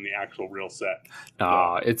cooler than the actual real set.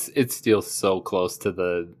 It's still so close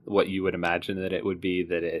to what you would imagine that it would be,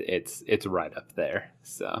 that it's right up there.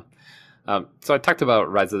 So I talked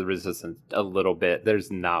about Rise of the Resistance a little bit.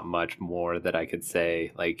 There's not much more that I could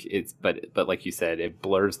say. Like but like you said, it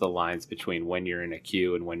blurs the lines between when you're in a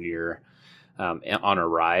queue and when you're on a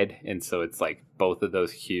ride, and so it's like both of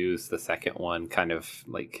those queues, the second one kind of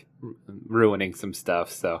like ruining some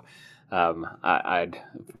stuff. So I'd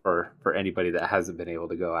for anybody that hasn't been able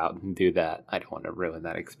to go out and do that, I don't want to ruin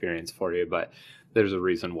that experience for you, but there's a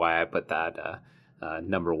reason why I put that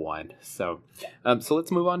number one. So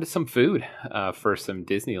let's move on to some food for some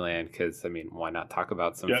Disneyland, because I mean, why not talk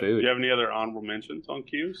about some food? Do you have any other honorable mentions on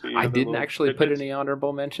queues? I didn't actually put any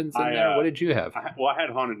honorable mentions in there. What did you have? I had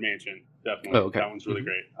Haunted Mansion, definitely. Oh, okay. That one's really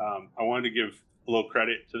great. I wanted to give a little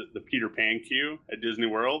credit to the Peter Pan queue at Disney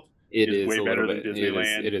World. It is way better than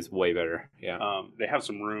Disneyland. It is way better. Yeah. They have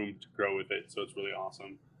some room to grow with it, so it's really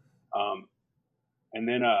awesome. And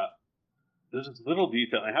then there's this little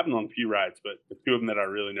detail. I haven't on a few rides, but the two of them that I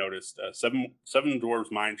really noticed: Seven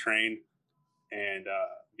Dwarfs Mine Train and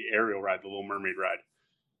the Ariel ride, the Little Mermaid ride.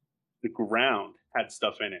 The ground had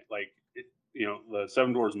stuff in it, like the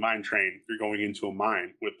Seven Dwarfs Mine Train. You're going into a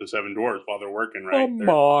mine with the Seven Dwarfs while they're working, right?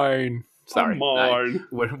 Mine. Sorry.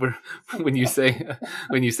 When you say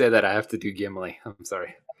that, I have to do Gimli. I'm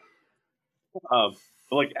sorry. But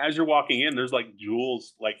like as you're walking in, there's like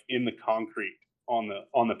jewels like in the concrete on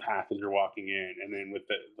the path as you're walking in, and then with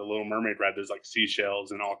the Little Mermaid ride, there's like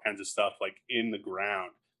seashells and all kinds of stuff like in the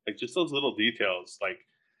ground, like just those little details, like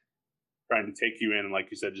trying to take you in, and like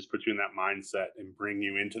you said, just put you in that mindset and bring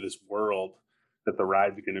you into this world that the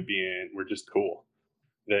ride's going to be in. We're just cool.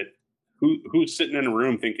 That who's sitting in a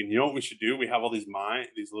room thinking, you know what we should do? We have all these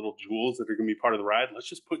little jewels that are going to be part of the ride. Let's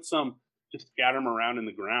just just scatter them around in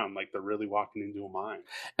the ground like they're really walking into a mine.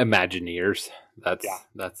 Imagineers. That's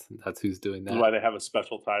who's doing that. That's why they have a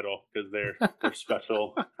special title, because they're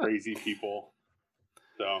special, crazy people.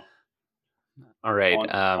 So, all right.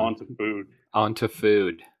 On to food. On to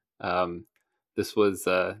food. This was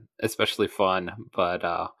especially fun,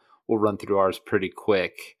 but we'll run through ours pretty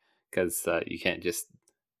quick, because you can't just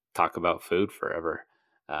talk about food forever.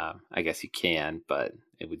 I guess you can, but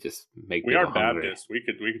it would just make me hungry. Baptists. We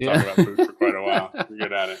could talk about food for quite a while. We're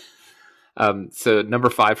good at it. So number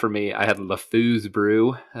 5 for me, I had LeFou's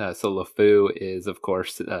Brew. So LeFou is, of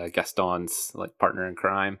course, Gaston's like partner in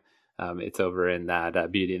crime. It's over in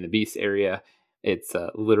that Beauty and the Beast area. It's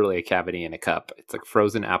literally a cavity in a cup. It's like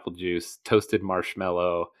frozen apple juice, toasted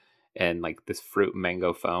marshmallow, and like this fruit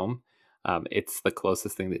mango foam. It's the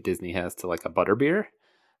closest thing that Disney has to like a butterbeer,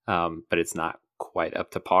 but it's not quite up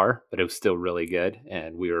to par, but it was still really good,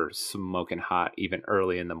 and we were smoking hot even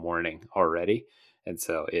early in the morning already, and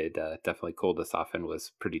so it definitely cooled us off and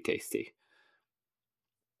was pretty tasty.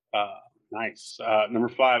 Nice. Number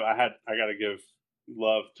 5, I gotta give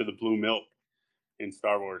love to the blue milk in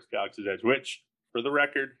Star Wars Galaxy's Edge, which, for the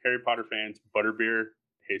record, Harry Potter fans, butterbeer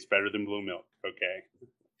tastes better than blue milk. Okay,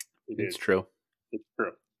 it's true. It's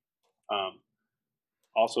true.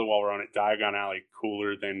 Also, while we're on it, Diagon Alley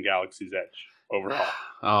cooler than Galaxy's Edge overall.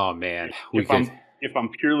 Oh man, if I'm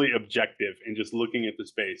purely objective and just looking at the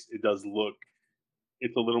space, it does look,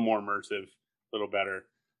 it's a little more immersive, a little better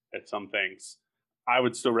at some things. I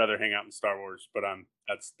would still rather hang out in Star Wars, but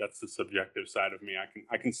that's the subjective side of me.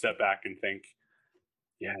 I can step back and think,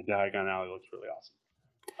 yeah, Diagon Alley looks really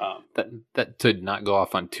awesome. That to not go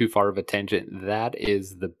off on too far of a tangent, that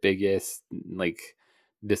is the biggest like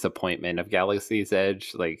disappointment of Galaxy's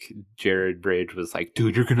Edge. Like Jared Bridge was like,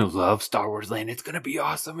 dude, you're gonna love Star Wars Land, it's gonna be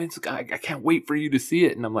awesome, I can't wait for you to see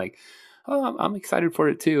it. And I'm like, oh, I'm excited for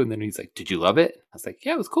it too. And then he's like, did you love it? I was like,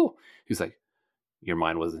 yeah, it was cool. He's like, your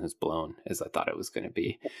mind wasn't as blown as I thought it was going to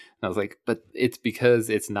be. And I was like, but it's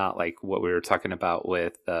because it's not like what we were talking about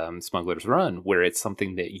with Smuggler's Run, where it's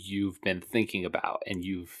something that you've been thinking about and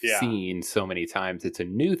you've seen so many times. It's a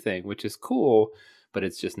new thing, which is cool, but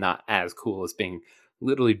it's just not as cool as being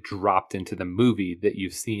literally dropped into the movie that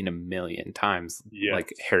you've seen a million times,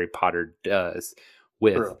 like Harry Potter does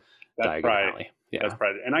with Diagon Alley. Yeah. That's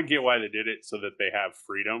probably, and I get why they did it, so that they have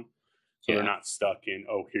freedom So they're not stuck in,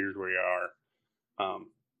 oh, here's where you are.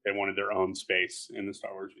 They wanted their own space in the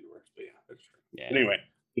Star Wars universe. But yeah, that's true. Yeah. Anyway,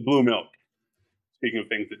 the blue milk. Speaking of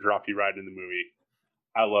things that drop you right in the movie,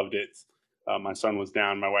 I loved it. My son was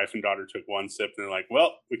down. My wife and daughter took one sip, and they're like,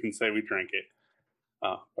 "Well, we can say we drank it."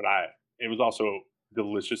 But it was also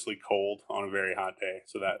deliciously cold on a very hot day,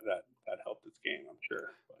 so that helped its game, I'm sure.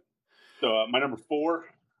 But, so my number 4,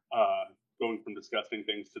 going from disgusting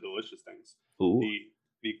things to delicious things. Ooh.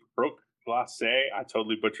 The croque glacé. I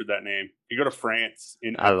totally butchered that name. You go to France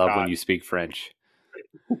in I love when Epcot. you speak French.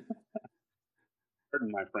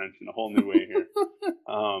 Pardon my French in a whole new way here.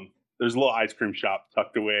 There's a little ice cream shop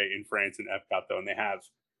tucked away in France in Epcot, though, and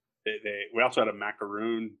we also had a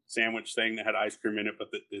macaroon sandwich thing that had ice cream in it, but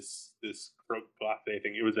this croque glacé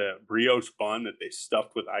thing, it was a brioche bun that they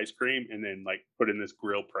stuffed with ice cream and then like put in this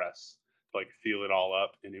grill press to like seal it all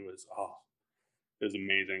up, and it was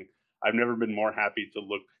amazing. I've never been more happy to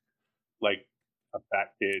look like a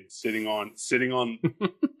fat kid sitting on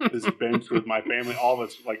this bench with my family. All of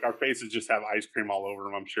us, like, our faces just have ice cream all over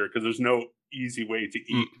them, I'm sure, because there's no easy way to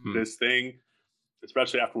eat this thing,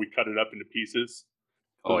 especially after we cut it up into pieces.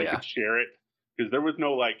 So we could share it, because there was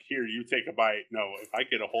no like, here, you take a bite. No, if I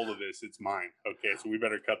get a hold of this, it's mine. Okay, so we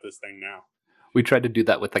better cut this thing now. We tried to do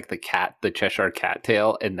that with like the Cheshire cat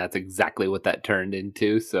tail, and that's exactly what that turned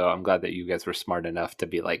into. So I'm glad that you guys were smart enough to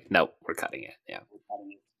be like, no, we're cutting it. Yeah. We're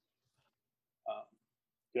cutting it.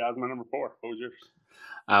 Yeah, that was my number 4. What was yours?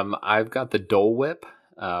 I've got the Dole Whip.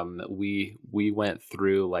 We went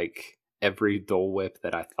through like every Dole Whip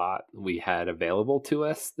that I thought we had available to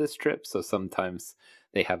us this trip. So sometimes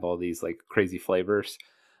they have all these like crazy flavors.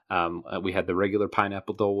 We had the regular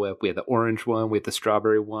pineapple Dole Whip. We had the orange one. We had the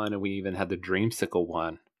strawberry one, and we even had the dreamsicle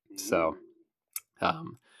one. So,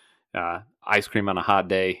 ice cream on a hot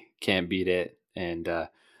day, can't beat it. And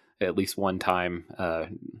at least one time,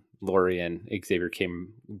 Lori and Xavier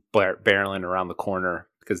came barreling around the corner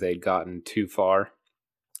because they had gotten too far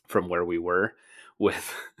from where we were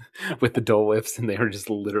with the Dole Whips, and they were just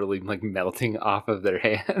literally like melting off of their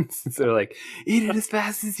hands. So they're like, eat it as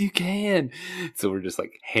fast as you can. So we're just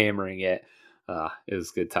like hammering it. It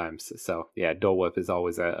was good times. So yeah, Dole Whip is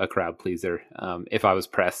always a crowd pleaser. If I was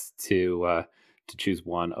pressed to choose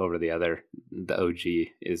one over the other, the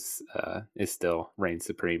OG is still reigns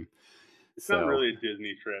supreme. It's not really a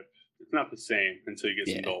Disney trip. It's not the same until you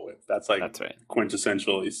get some Dole Whip. That's right.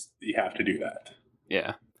 Quintessential. You have to do that.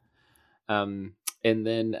 Yeah. And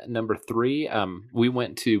then number 3, we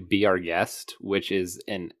went to Be Our Guest, which is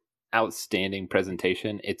an outstanding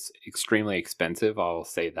presentation. It's extremely expensive, I'll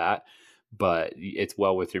say that, but it's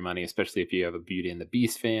well worth your money, especially if you have a Beauty and the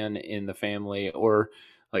Beast fan in the family, or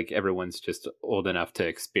like everyone's just old enough to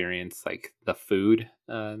experience like the food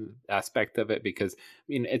aspect of it, because I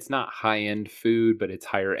mean, it's not high-end food, but it's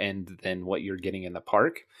higher end than what you're getting in the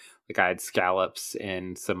park. Like I had scallops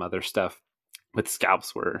and some other stuff, but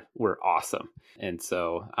scallops were awesome. And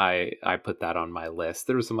so I put that on my list.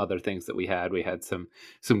 There were some other things that we had. We had some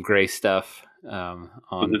gray stuff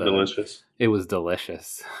delicious. It was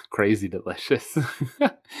delicious. Crazy delicious.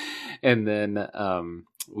 And then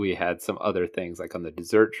we had some other things like on the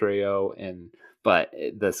dessert trio, but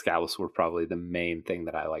the scallops were probably the main thing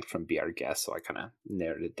that I liked from Be Our Guest, so I kind of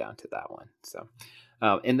narrowed it down to that one. So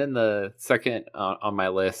and then the second on my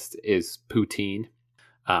list is poutine.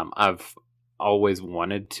 I've always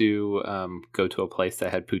wanted to go to a place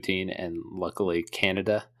that had poutine, and luckily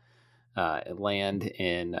Canada Land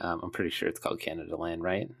in I'm pretty sure it's called Canada Land,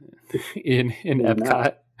 right? in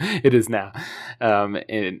Epcot. It is now.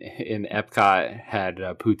 In Epcot had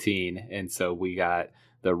poutine, and so we got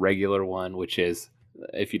the regular one, which is,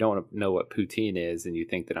 if you don't know what poutine is and you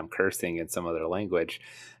think that I'm cursing in some other language,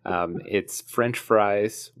 it's French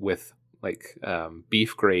fries with like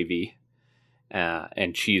beef gravy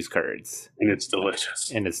and cheese curds. And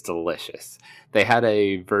it's delicious. They had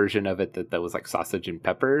a version of it that was like sausage and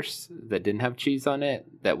peppers that didn't have cheese on it,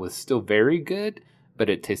 that was still very good, but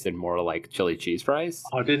it tasted more like chili cheese fries.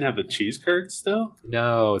 Oh, it didn't have the cheese curds still?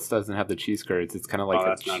 No, it doesn't have the cheese curds. It's kind of like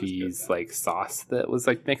a cheese like sauce that was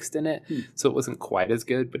like mixed in it. So it wasn't quite as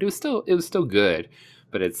good, but it was still good,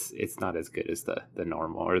 but it's not as good as the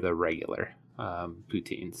normal or the regular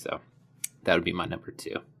poutine. So that would be my number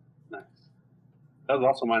 2. Nice. That was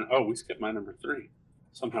also mine. Oh, we skipped my number 3.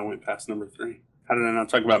 Somehow went past number 3. How did I not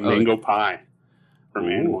talk about mango pie from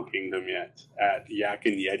Animal Kingdom yet at Yak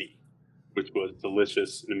and Yeti, which was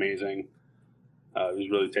delicious and amazing. It was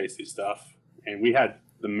really tasty stuff. And we had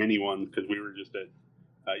the mini one because we were just at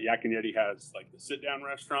Yak and Yeti has like the sit-down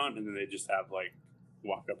restaurant, and then they just have like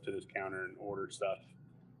walk up to this counter and order stuff.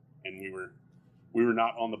 And we were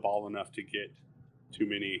not on the ball enough to get too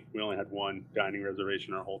many. We only had one dining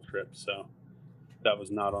reservation our whole trip, so that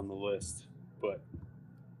was not on the list. But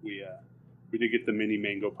we did get the mini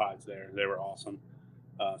mango pies there. They were awesome.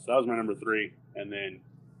 So that was my number 3, and then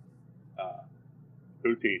uh,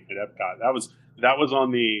 poutine at Epcot. That was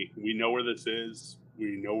on the. We know where this is.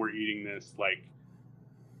 We know we're eating this. Like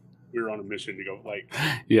we were on a mission to go. Like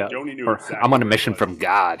Yeah. Joni knew Or exactly. I'm on a where it mission was. from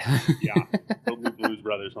God. Yeah, totally Blues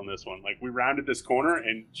Brothers on this one. Like we rounded this corner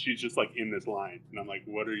and she's just like in this line, and I'm like,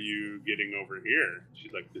 "What are you getting over here?"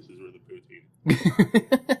 She's like, "This is where the poutine."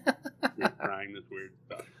 We were trying this weird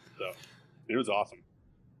stuff, so it was awesome.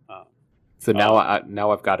 So now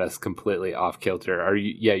I've got us completely off kilter. Are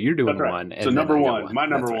you? Yeah, you're doing That's right. one. And So then number I got one, my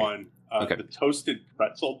number That's right. one, Okay. the toasted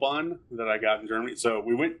pretzel bun that I got in Germany. So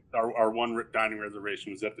we went. Our one dining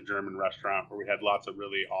reservation was at the German restaurant where we had lots of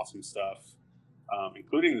really awesome stuff,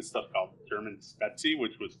 including this stuff called German Spezi,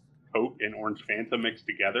 which was Coke and orange Fanta mixed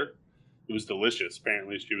together. It was delicious.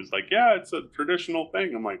 Apparently, she was like, "Yeah, it's a traditional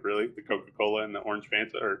thing." I'm like, "Really? The Coca-Cola and the orange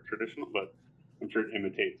Fanta are traditional?" But I'm sure it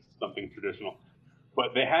imitates something traditional.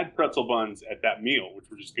 But they had pretzel buns at that meal, which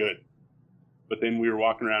were just good. But then we were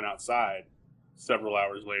walking around outside several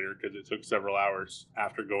hours later because it took several hours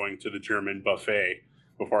after going to the German buffet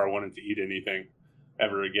before I wanted to eat anything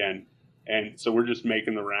ever again. And so we're just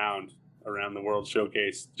making the round around the World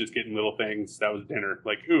Showcase, just getting little things. That was dinner.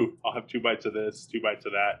 Like, ooh, I'll have 2 bites of this, 2 bites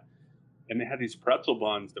of that. And they had these pretzel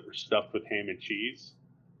buns that were stuffed with ham and cheese.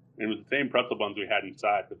 And it was the same pretzel buns we had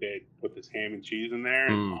inside, but they had put this ham and cheese in there.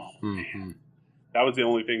 And man, that was the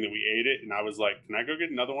only thing that we ate it. And I was like, "Can I go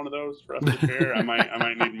get another one of those for us to share? I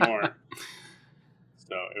might need more."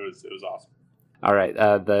 So it was awesome. All right.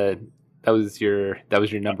 That was your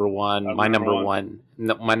number one. My number one.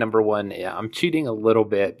 No, my number one. Yeah, I'm cheating a little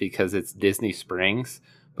bit because it's Disney Springs.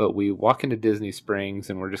 But we walk into Disney Springs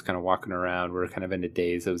and we're just kind of walking around. We're kind of in a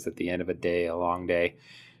daze. It was at the end of a day, a long day,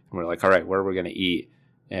 and we're like, all right, where are we going to eat?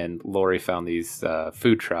 And Lori found these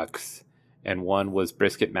food trucks, and one was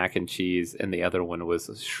brisket mac and cheese, and the other one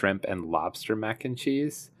was shrimp and lobster mac and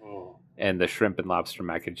cheese. Oh. And the shrimp and lobster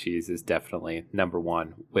mac and cheese is definitely number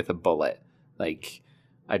one with a bullet. Like,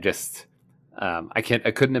 I just, I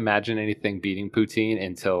couldn't imagine anything beating poutine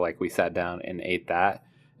until like we sat down and ate that,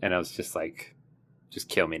 and I was just like, just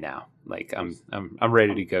kill me now. Like I'm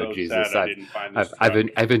ready to go, so Jesus.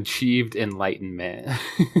 I've achieved enlightenment.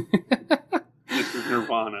 This is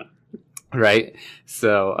Nirvana. Right.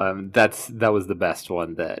 So that was the best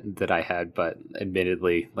one that I had, but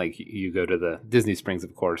admittedly, like you go to the Disney Springs,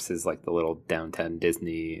 of course, is like the little downtown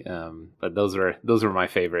Disney. But those are my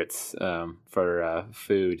favorites for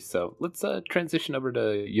food. So let's transition over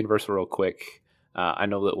to Universal real quick. I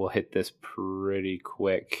know that we'll hit this pretty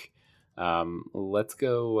quick. Let's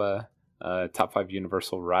go top 5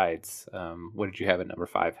 Universal rides. What did you have at number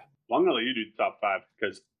 5? Well, I'm gonna let you do top 5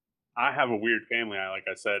 because I have a weird family, like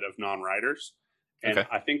I said, of non-riders, and Okay.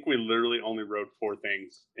 I think we literally only rode 4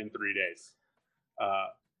 things in 3 days.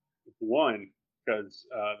 One, because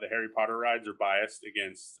the Harry Potter rides are biased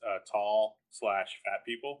against tall/fat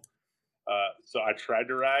people. So I tried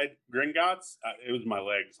to ride Gringotts. It was my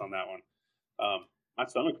legs on that one. My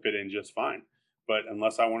stomach fit in just fine, but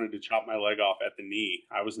unless I wanted to chop my leg off at the knee,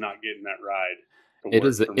 I was not getting that ride. It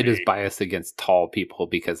is biased against tall people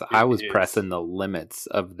because I was pressing the limits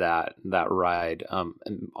of that ride,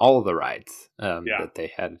 and all of the rides that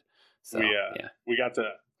they had. So we got to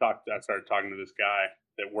talk. I started talking to this guy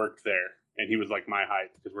that worked there, and he was like my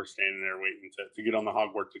height because we're standing there waiting to get on the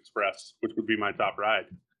Hogwarts Express, which would be my top ride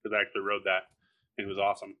because I actually rode that, and it was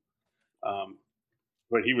awesome.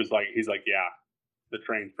 But he's like, yeah, the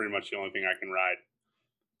train's pretty much the only thing I can ride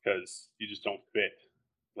because you just don't fit.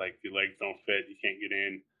 Like your legs don't fit, you can't get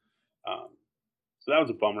in. So that was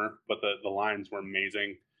a bummer, but the lines were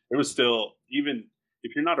amazing. It was still, even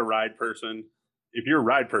if you're not a ride person, if you're a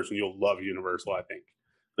ride person, you'll love Universal. I think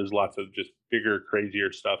there's lots of just bigger,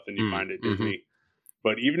 crazier stuff than you find at Disney.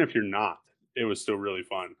 But even if you're not, it was still really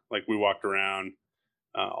fun. Like we walked around,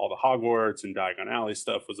 all the Hogwarts and Diagon Alley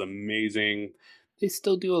stuff was amazing. They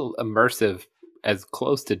still do immersive as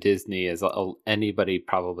close to Disney as anybody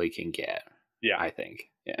probably can get. Yeah, I think.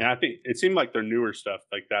 Yeah. And I think it seemed like their newer stuff,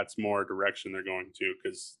 like that's more direction they're going to,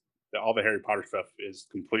 because all the Harry Potter stuff is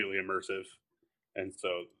completely immersive, and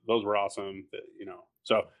so those were awesome.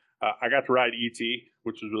 So I got to ride ET,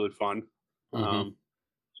 which was really fun.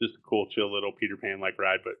 Just a cool, chill little Peter Pan like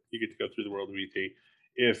ride, but you get to go through the world of ET.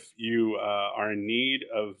 If you are in need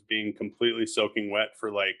of being completely soaking wet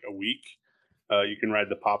for like a week, you can ride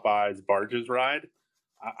the Popeyes barges ride.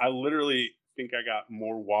 I literally think I got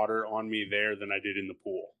more water on me there than I did in the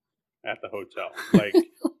pool at the hotel. Like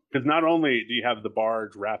Because not only do you have the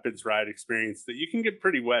barge rapids ride experience that you can get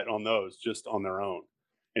pretty wet on those just on their own,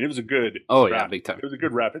 and it was a good Oh yeah, big time. it was a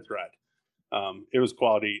good rapids ride. It was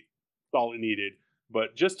quality, all it needed.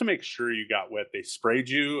 But just to make sure you got wet, they sprayed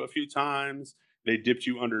you a few times. They dipped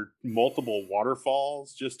you under multiple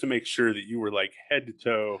waterfalls just to make sure that you were like head to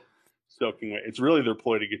toe soaking wet. It's really their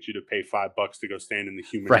ploy to get you to pay $5 to go stand in the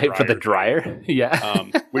human Right, for the dryer dryer. Yeah.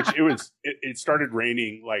 which it started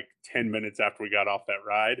raining like 10 minutes after we got off that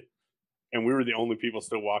ride, and we were the only people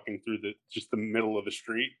still walking through the middle of the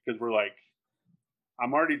street because we're like,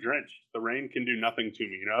 I'm already drenched. The rain can do nothing to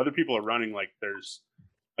me. You know, other people are running like there's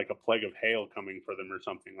like a plague of hail coming for them or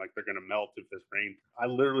something, like they're gonna melt if this rain. I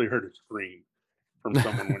literally heard a scream from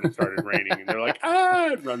someone when it started raining, and they're like,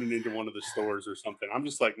 running into one of the stores or something. I'm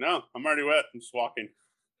just like, no, I'm already wet. I'm just walking.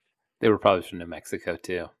 They were probably from New Mexico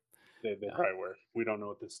too. They probably were. We don't know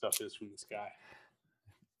what this stuff is from the sky.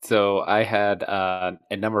 So I had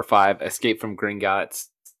at number 5, Escape from Gringotts,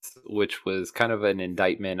 which was kind of an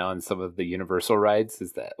indictment on some of the Universal rides.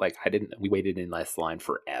 Is that like we waited in this line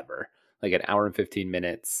forever, like an hour and 15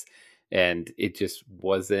 minutes, and it just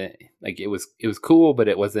wasn't like it was cool, but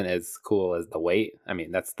it wasn't as cool as the wait. I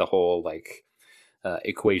mean, that's the whole like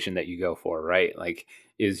equation that you go for, right? Like,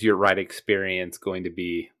 is your ride experience going to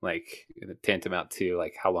be like tantamount to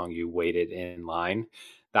like how long you waited in line?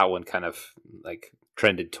 That one kind of like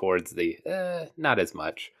trended towards the not as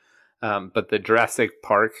much. But the Jurassic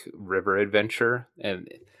Park River Adventure, and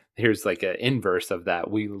here's like an inverse of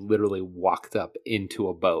that. We literally walked up into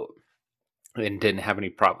a boat and didn't have any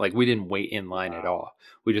problem. Like, we didn't wait in line at all.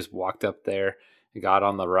 We just walked up there, got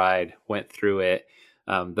on the ride, went through it.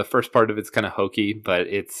 The first part of it's kind of hokey,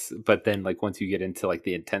 but then like once you get into like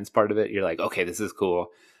the intense part of it, you're like, okay, this is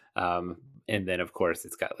cool. And then of course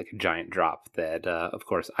it's got like a giant drop that, of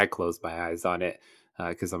course I closed my eyes on it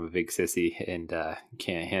because I'm a big sissy and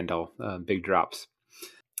can't handle big drops.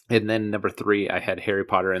 And then number 3, I had Harry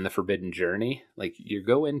Potter and the Forbidden Journey. Like, you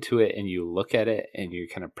go into it and you look at it and you're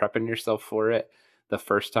kind of prepping yourself for it. The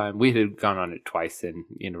first time we had gone on it twice in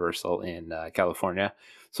Universal in California,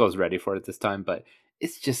 so I was ready for it this time. But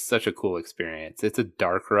it's just such a cool experience. It's a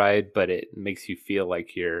dark ride, but it makes you feel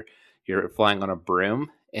like you're flying on a broom,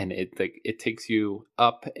 and it takes you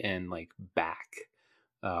up and like back,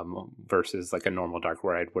 versus like a normal dark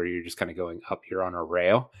ride where you're just kind of going up. You're on a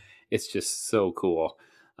rail. It's just so cool.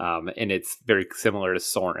 And it's very similar to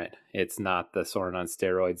Soarin'. It's not the Soarin' on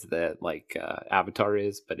steroids that like Avatar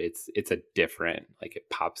is, but it's a different, like, it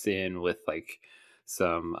pops in with like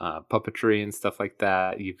some puppetry and stuff like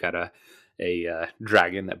that. You've got a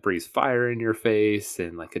dragon that breathes fire in your face,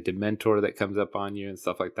 and like a Dementor that comes up on you and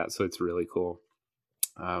stuff like that. So it's really cool.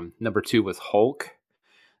 Number 2 was Hulk.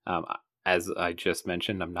 As I just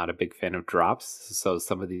mentioned, I'm not a big fan of drops. So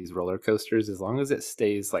some of these roller coasters, as long as it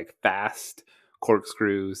stays like fast,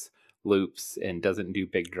 corkscrews, loops, and doesn't do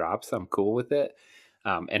big drops, I'm cool with it.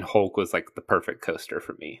 And Hulk was like the perfect coaster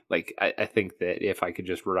for me. Like, I think that if I could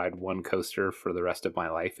just ride one coaster for the rest of my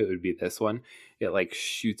life, it would be this one. It like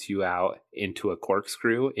shoots you out into a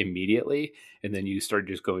corkscrew immediately, and then you start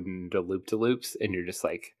just going into loop to loops, and you're just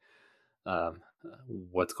like,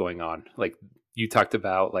 what's going on? Like, you talked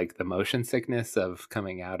about like the motion sickness of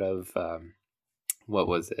coming out of what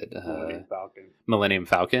was it? Millennium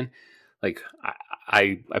Falcon. Like,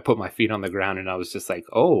 I put my feet on the ground and I was just like,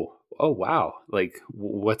 oh wow, like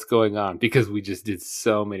what's going on? Because we just did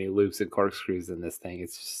so many loops and corkscrews in this thing.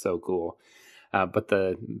 It's just so cool. But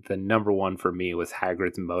the number 1 for me was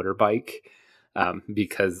Hagrid's motorbike,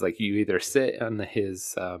 because like you either sit on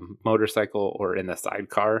his motorcycle or in the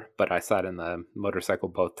sidecar. But I sat in the motorcycle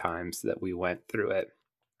both times that we went through it,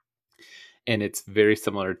 and it's very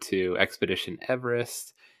similar to Expedition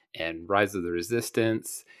Everest and Rise of the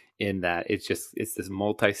Resistance, in that it's this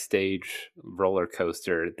multi-stage roller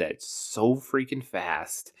coaster that's so freaking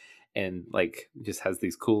fast, and like just has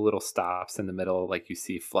these cool little stops in the middle. Like, you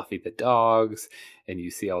see Fluffy the dogs, and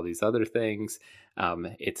you see all these other things.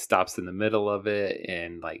 It stops in the middle of it,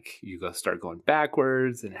 and like you start going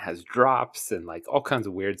backwards, and it has drops and like all kinds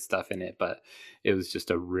of weird stuff in it. But it was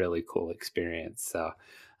just a really cool experience. So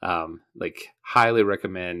like, highly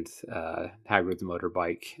recommend Hagrid's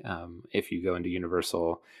motorbike. If you go into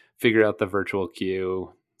Universal, figure out the virtual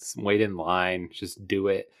queue, wait in line, just do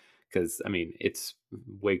it. Because I mean, it's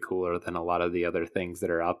way cooler than a lot of the other things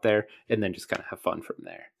that are out there, and then just kind of have fun from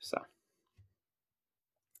there. So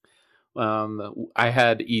I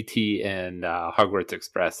had ET and Hogwarts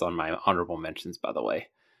Express on my honorable mentions, by the way.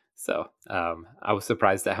 So I was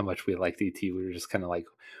surprised at how much we liked ET. We were just kind of like,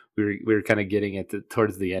 we were kind of getting it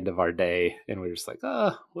towards the end of our day, and we were just like,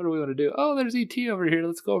 oh, what do we want to do? Oh, there's ET over here.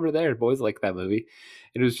 Let's go over there. Boys like that movie.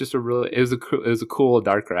 And it was just it was a cool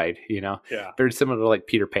dark ride, Yeah. very similar to like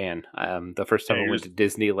Peter Pan. The first time Yeah, I you're went to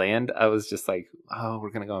Disneyland, I was just like, oh,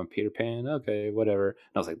 we're gonna go on Peter Pan, okay, whatever. And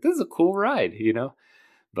I was like, this is a cool ride.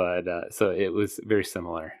 But so it was very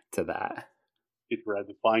similar to that. get to ride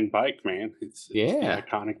the flying bike, man. It's the Yeah,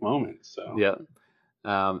 iconic moment. So yeah.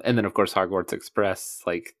 And then of course Hogwarts Express,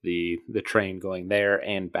 like the train going there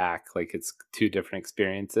and back, like it's two different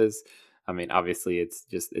experiences. I mean, obviously it's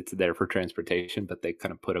there for transportation, but they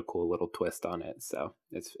kind of put a cool little twist on it, so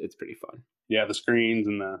it's pretty fun. yeah, the screens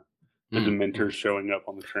and the Dementors Mhm. showing up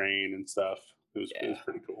on the train and stuff. It was Yeah.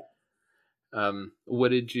 pretty cool. What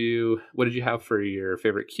did you have for your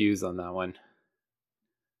favorite cues on that one?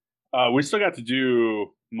 We still got to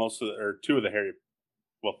do most of or two of the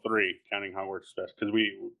three, counting Hogwarts Express, because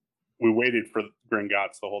we waited for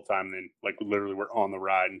Gringotts the whole time. And then, like, we literally were on the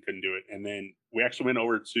ride and couldn't do it. And then we actually went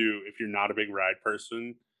over to, if you're not a big ride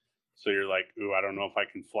person, so you're like, ooh, I don't know if I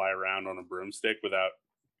can fly around on a broomstick without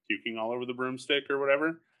puking all over the broomstick or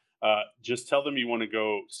whatever. Just tell them you want to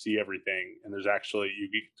go see everything. And there's actually, you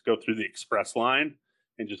get to go through the express line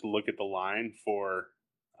and just look at the line for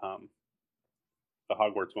um, the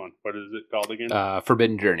Hogwarts one. What is it called again?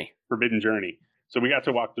 Forbidden Journey. Forbidden Journey. So we got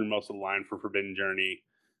to walk through most of the line for Forbidden Journey,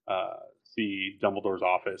 see Dumbledore's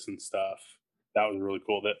office and stuff. That was really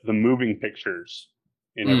cool. The moving pictures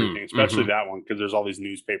and everything, especially Mm-hmm. that one, because there's all these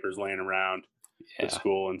newspapers laying around the Yeah.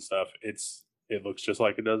 school and stuff. It looks just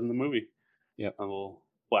like it does in the movie. Yep. A little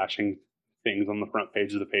flashing things on the front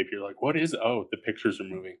page of the paper. You're like, what is? Oh, the pictures are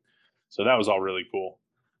moving. So that was all really cool.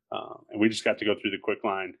 And we just got to go through the quick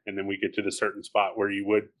line, and then we get to the certain spot where you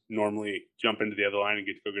would normally jump into the other line and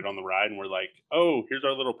get to go get on the ride. And we're like, oh, here's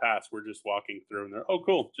our little pass. We're just walking through, and they're, oh,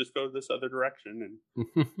 cool, just go this other direction.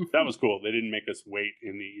 And that was cool. They didn't make us wait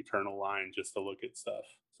in the eternal line just to look at stuff.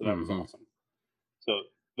 So that was Mm-hmm. awesome. So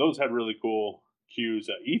those had really cool cues.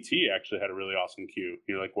 ET actually had a really awesome cue.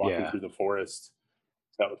 You're like walking Yeah. through the forest.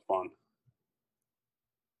 That was fun.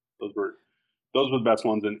 Those were the best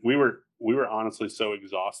ones, and we were honestly so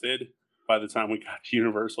exhausted by the time we got to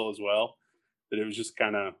Universal as well that it was just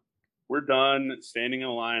kind of, we're done standing in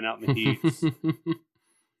a line out in the heats.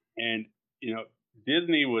 And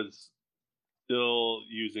Disney was still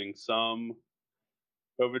using some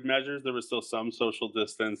COVID measures. There was still some social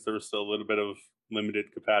distance. There was still a little bit of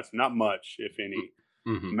limited capacity, not much, if any.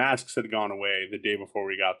 Mm-hmm. Masks had gone away the day before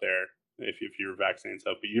we got there, if you were vaccinated and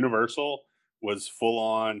stuff. But Universal was full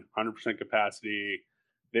on 100% capacity.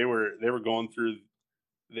 They were going through.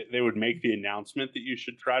 They would make the announcement that you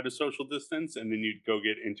should try to social distance, and then you'd go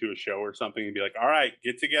get into a show or something and be like, "All right,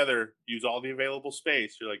 get together, use all the available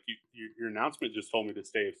space." You're like, your announcement just told me to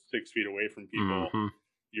stay 6 feet away from people. Mm-hmm.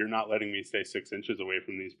 You're not letting me stay 6 inches away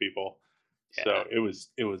from these people. Yeah. So it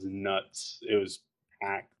was nuts. It was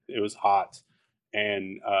packed. It was hot,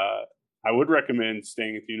 and I would recommend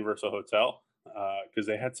staying at the Universal Hotel because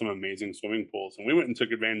they had some amazing swimming pools, and we went and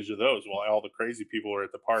took advantage of those while all the crazy people were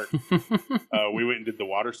at the park. We went and did the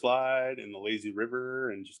water slide and the lazy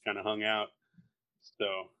river and just kind of hung out. So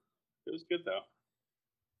it was good though.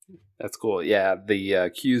 That's cool. Yeah, the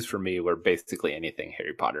cues for me were basically anything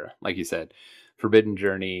Harry Potter. Like you said, Forbidden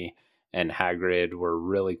Journey and Hagrid were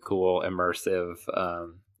really cool, immersive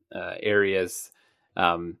areas.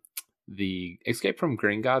 The Escape from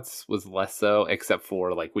Gringotts was less so, except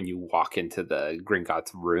for like when you walk into the Gringotts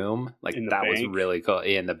room, like In the that was bank? really cool.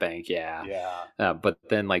 In the bank, yeah. Yeah. But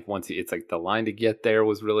then, like it's like the line to get there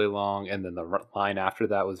was really long, and then the line after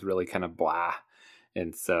that was really kind of blah.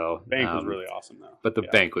 And so, Bank was really awesome though. but the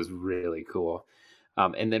Yeah. bank was really cool.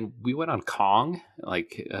 And then we went on Kong.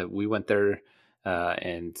 Like we went there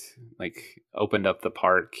and like opened up the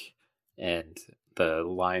park, and the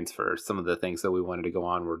lines for some of the things that we wanted to go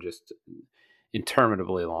on were just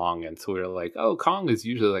interminably long. And so we were like, oh, Kong is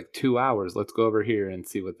usually like 2 hours. Let's go over here and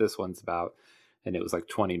see what this one's about. And it was like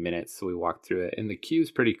 20 minutes. So we walked through it. And the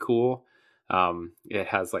queue's pretty cool. It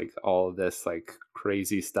has like all of this like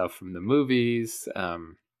crazy stuff from the movies.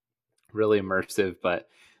 Really immersive, but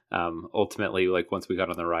ultimately, like once we got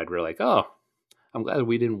on the ride, we are like, oh, I'm glad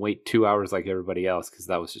we didn't wait 2 hours like everybody else, because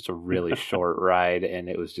that was just a really short ride, and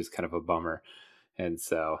it was just kind of a bummer. And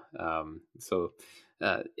so,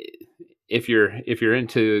 uh, if you're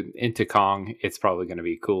into Kong, it's probably going to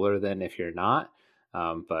be cooler than if you're not.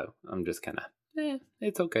 But I'm just kind of,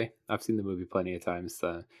 it's okay. I've seen the movie plenty of times,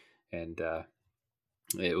 and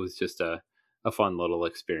it was just a fun little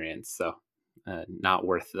experience. So, not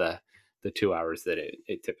worth the 2 hours that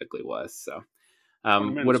it typically was. So,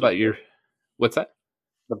 minutes What about was your? good. What's that?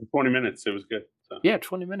 But for 20 minutes, it was good. So Yeah,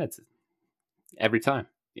 20 minutes every time.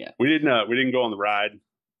 Yeah. we didn't go on the ride,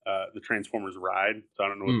 the Transformers ride. So I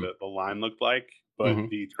don't know what Mm. the line looked like, but Mhm.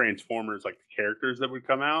 the Transformers, like the characters that would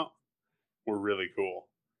come out, were really cool.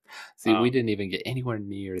 See, we didn't even get anywhere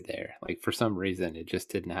near there. Like for some reason, it just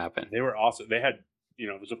didn't happen. They were awesome. They had,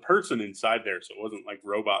 there's a person inside there, so it wasn't like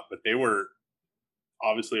robot, but they were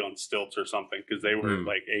obviously on stilts or something because they were Mm.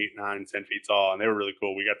 like 8, 9, 10 feet tall, and they were really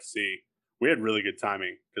cool. We got to see. We had really good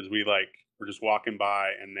timing because we're just walking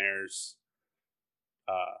by, and there's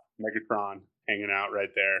Megatron hanging out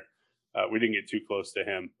right there. We didn't get too close to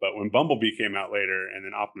him, but when Bumblebee came out later, and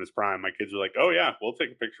then Optimus Prime, my kids were like, "Oh yeah, we'll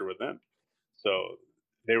take a picture with them." So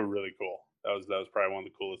they were really cool. That was probably one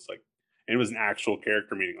of the coolest. Like, and it was an actual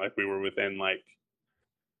character meeting. Like we were within like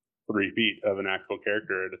 3 feet of an actual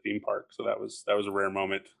character at a theme park. So that was a rare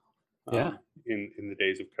moment. Yeah. In the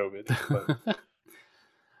days of COVID, but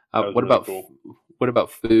that was What really about cool. what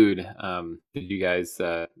about food? Did you guys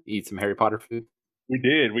eat some Harry Potter food? We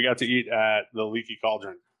did. We got to eat at the Leaky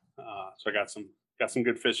Cauldron. So I got some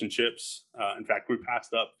good fish and chips. In fact, we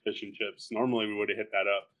passed up fish and chips. Normally, we would have hit that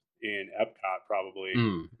up in Epcot probably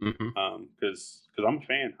because I'm a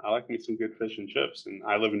fan. I like me some good fish and chips, and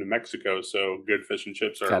I live in New Mexico, so good fish and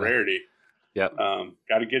chips are a rarity. Yep.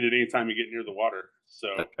 Got to get it anytime you get near the water. So,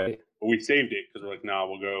 That's right. but we saved it because we're like, no,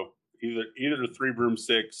 we'll go either the Three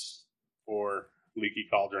Broomsticks or Leaky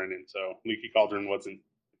Cauldron, and so Leaky Cauldron wasn't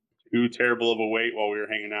too terrible of a wait while we were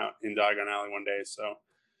hanging out in Diagon Alley one day, so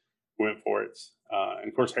we went for it. And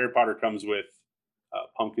of course, Harry Potter comes with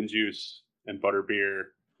pumpkin juice and butterbeer,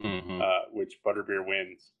 which butterbeer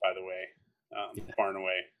wins, by the way, far and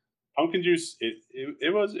away. Pumpkin juice,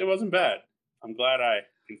 it wasn't bad. I'm glad I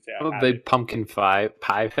can say I'm I a had big it. pumpkin pie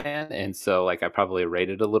fan, and so like I probably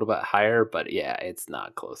rated a little bit higher, but yeah, it's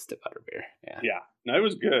not close to butterbeer. Yeah, no, it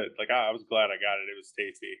was good. Like I was glad I got it. It was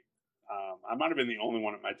tasty. I might have been the only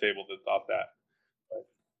one at my table that thought that, but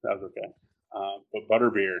that was okay. But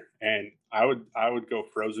butterbeer, and I would go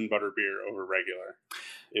frozen butterbeer over regular.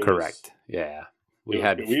 Correct. Yeah, we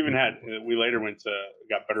later went to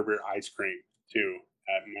got butterbeer ice cream too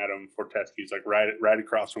at Madame Fortescue's, like right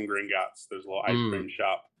across from Gringotts. There's a little ice cream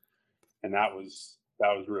shop, and that was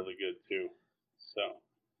really good too.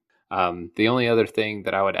 So the only other thing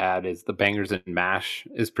that I would add is the bangers and mash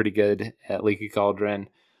is pretty good at Leaky Cauldron.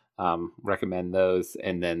 Recommend those,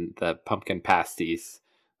 and then the pumpkin pasties.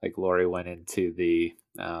 Like Lori went into the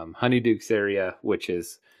Honeydukes area, which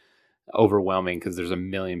is overwhelming because there's a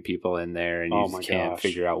million people in there and you just can't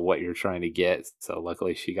figure out what you're trying to get. So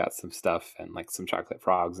luckily she got some stuff and like some chocolate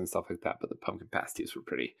frogs and stuff like that. But the pumpkin pasties were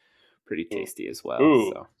pretty tasty as well.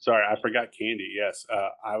 Ooh, so. Sorry, I forgot candy. Yes,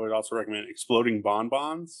 I would also recommend exploding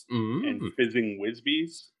bonbons and fizzing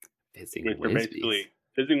Whizbees.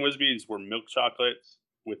 Fizzing Whizbees were milk chocolates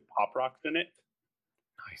with Pop Rocks in it.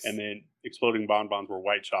 Nice. And then exploding bonbons were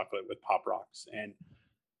white chocolate with Pop Rocks. And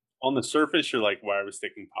on the surface, you're like, why are we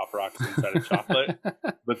sticking Pop Rocks inside of chocolate?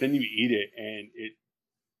 But then you eat it and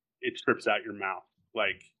it trips out your mouth.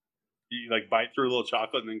 Like you like bite through a little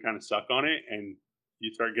chocolate and then kind of suck on it, and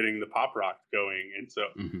you start getting the Pop Rocks going. And so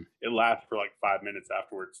it lasts for like 5 minutes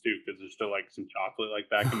afterwards too, because there's still like some chocolate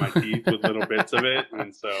like back in my teeth with little bits of it.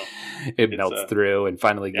 And so it melts through and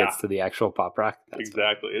finally gets to the actual Pop Rock. That's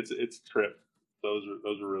exactly. Fun. It's a trip. Those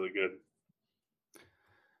are really good.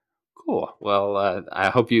 Cool. Well, I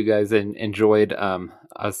hope you guys enjoyed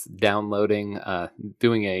us downloading,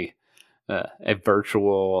 doing a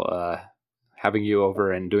virtual, having you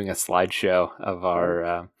over and doing a slideshow of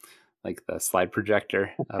our like the slide projector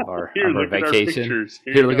of our vacation.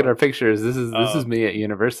 Here, look at our pictures. This is me at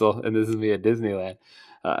Universal, and this is me at Disneyland.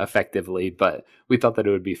 Effectively, but we thought that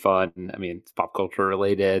it would be fun. I mean, it's pop culture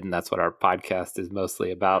related, and that's what our podcast is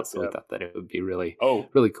mostly about. So we thought that it would be really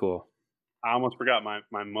cool. I almost forgot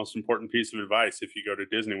my most important piece of advice. If you go to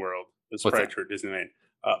Disney World, it's probably true at Disneyland.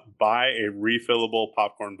 Buy a refillable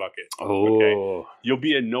popcorn bucket. Okay, you'll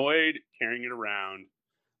be annoyed carrying it around,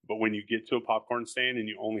 but when you get to a popcorn stand and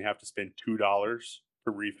you only have to spend $2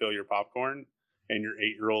 to refill your popcorn, and your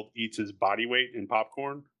 8-year-old eats his body weight in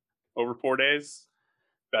popcorn over 4 days.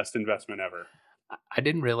 Best investment ever. I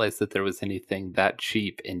didn't realize that there was anything that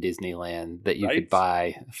cheap in Disneyland that you could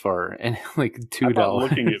buy for like $2.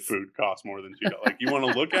 Looking at food costs more than $2. Like you want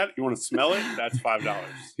to look at it, you want to smell it, that's $5.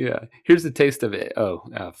 Yeah, here's a taste of it.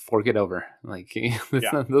 Fork it over. Like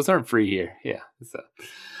those aren't free here. Yeah. So,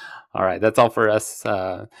 all right, that's all for us.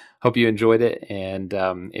 Hope you enjoyed it. And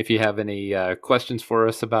if you have any questions for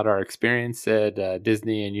us about our experience at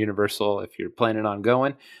Disney and Universal, if you're planning on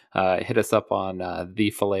going, hit us up on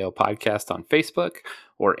the Phileo Podcast on Facebook,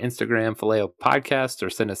 or Instagram Phileo Podcast, or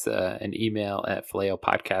send us an email at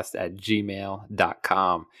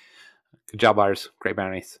phileopodcast@gmail.com. Good job, Lars. Great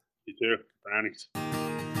brownies. You too. Brownies.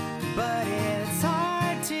 But it's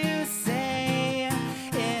hard to say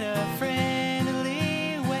in a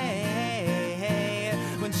friendly way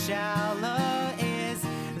when shallow is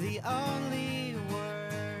the only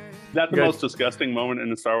word. Is that the Good. most disgusting moment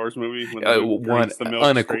in a Star Wars movie? When Luke drinks the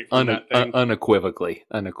milk straight from that thing? Unequivocally.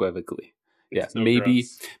 Yeah, It's so maybe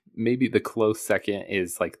gross. maybe the close second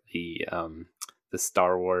is like the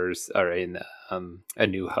Star Wars, or in A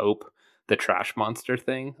New Hope. The trash monster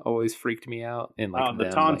thing always freaked me out. And like The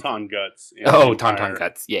them, tauntaun guts. in Oh, Empire. tauntaun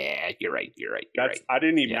guts. Yeah, you're right. I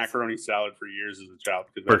didn't eat Yes. macaroni salad for years as a child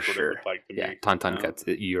because For that's what sure. it looked like to Yeah, me. tauntaun guts.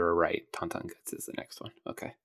 You're right. Tauntaun guts is the next one. Okay.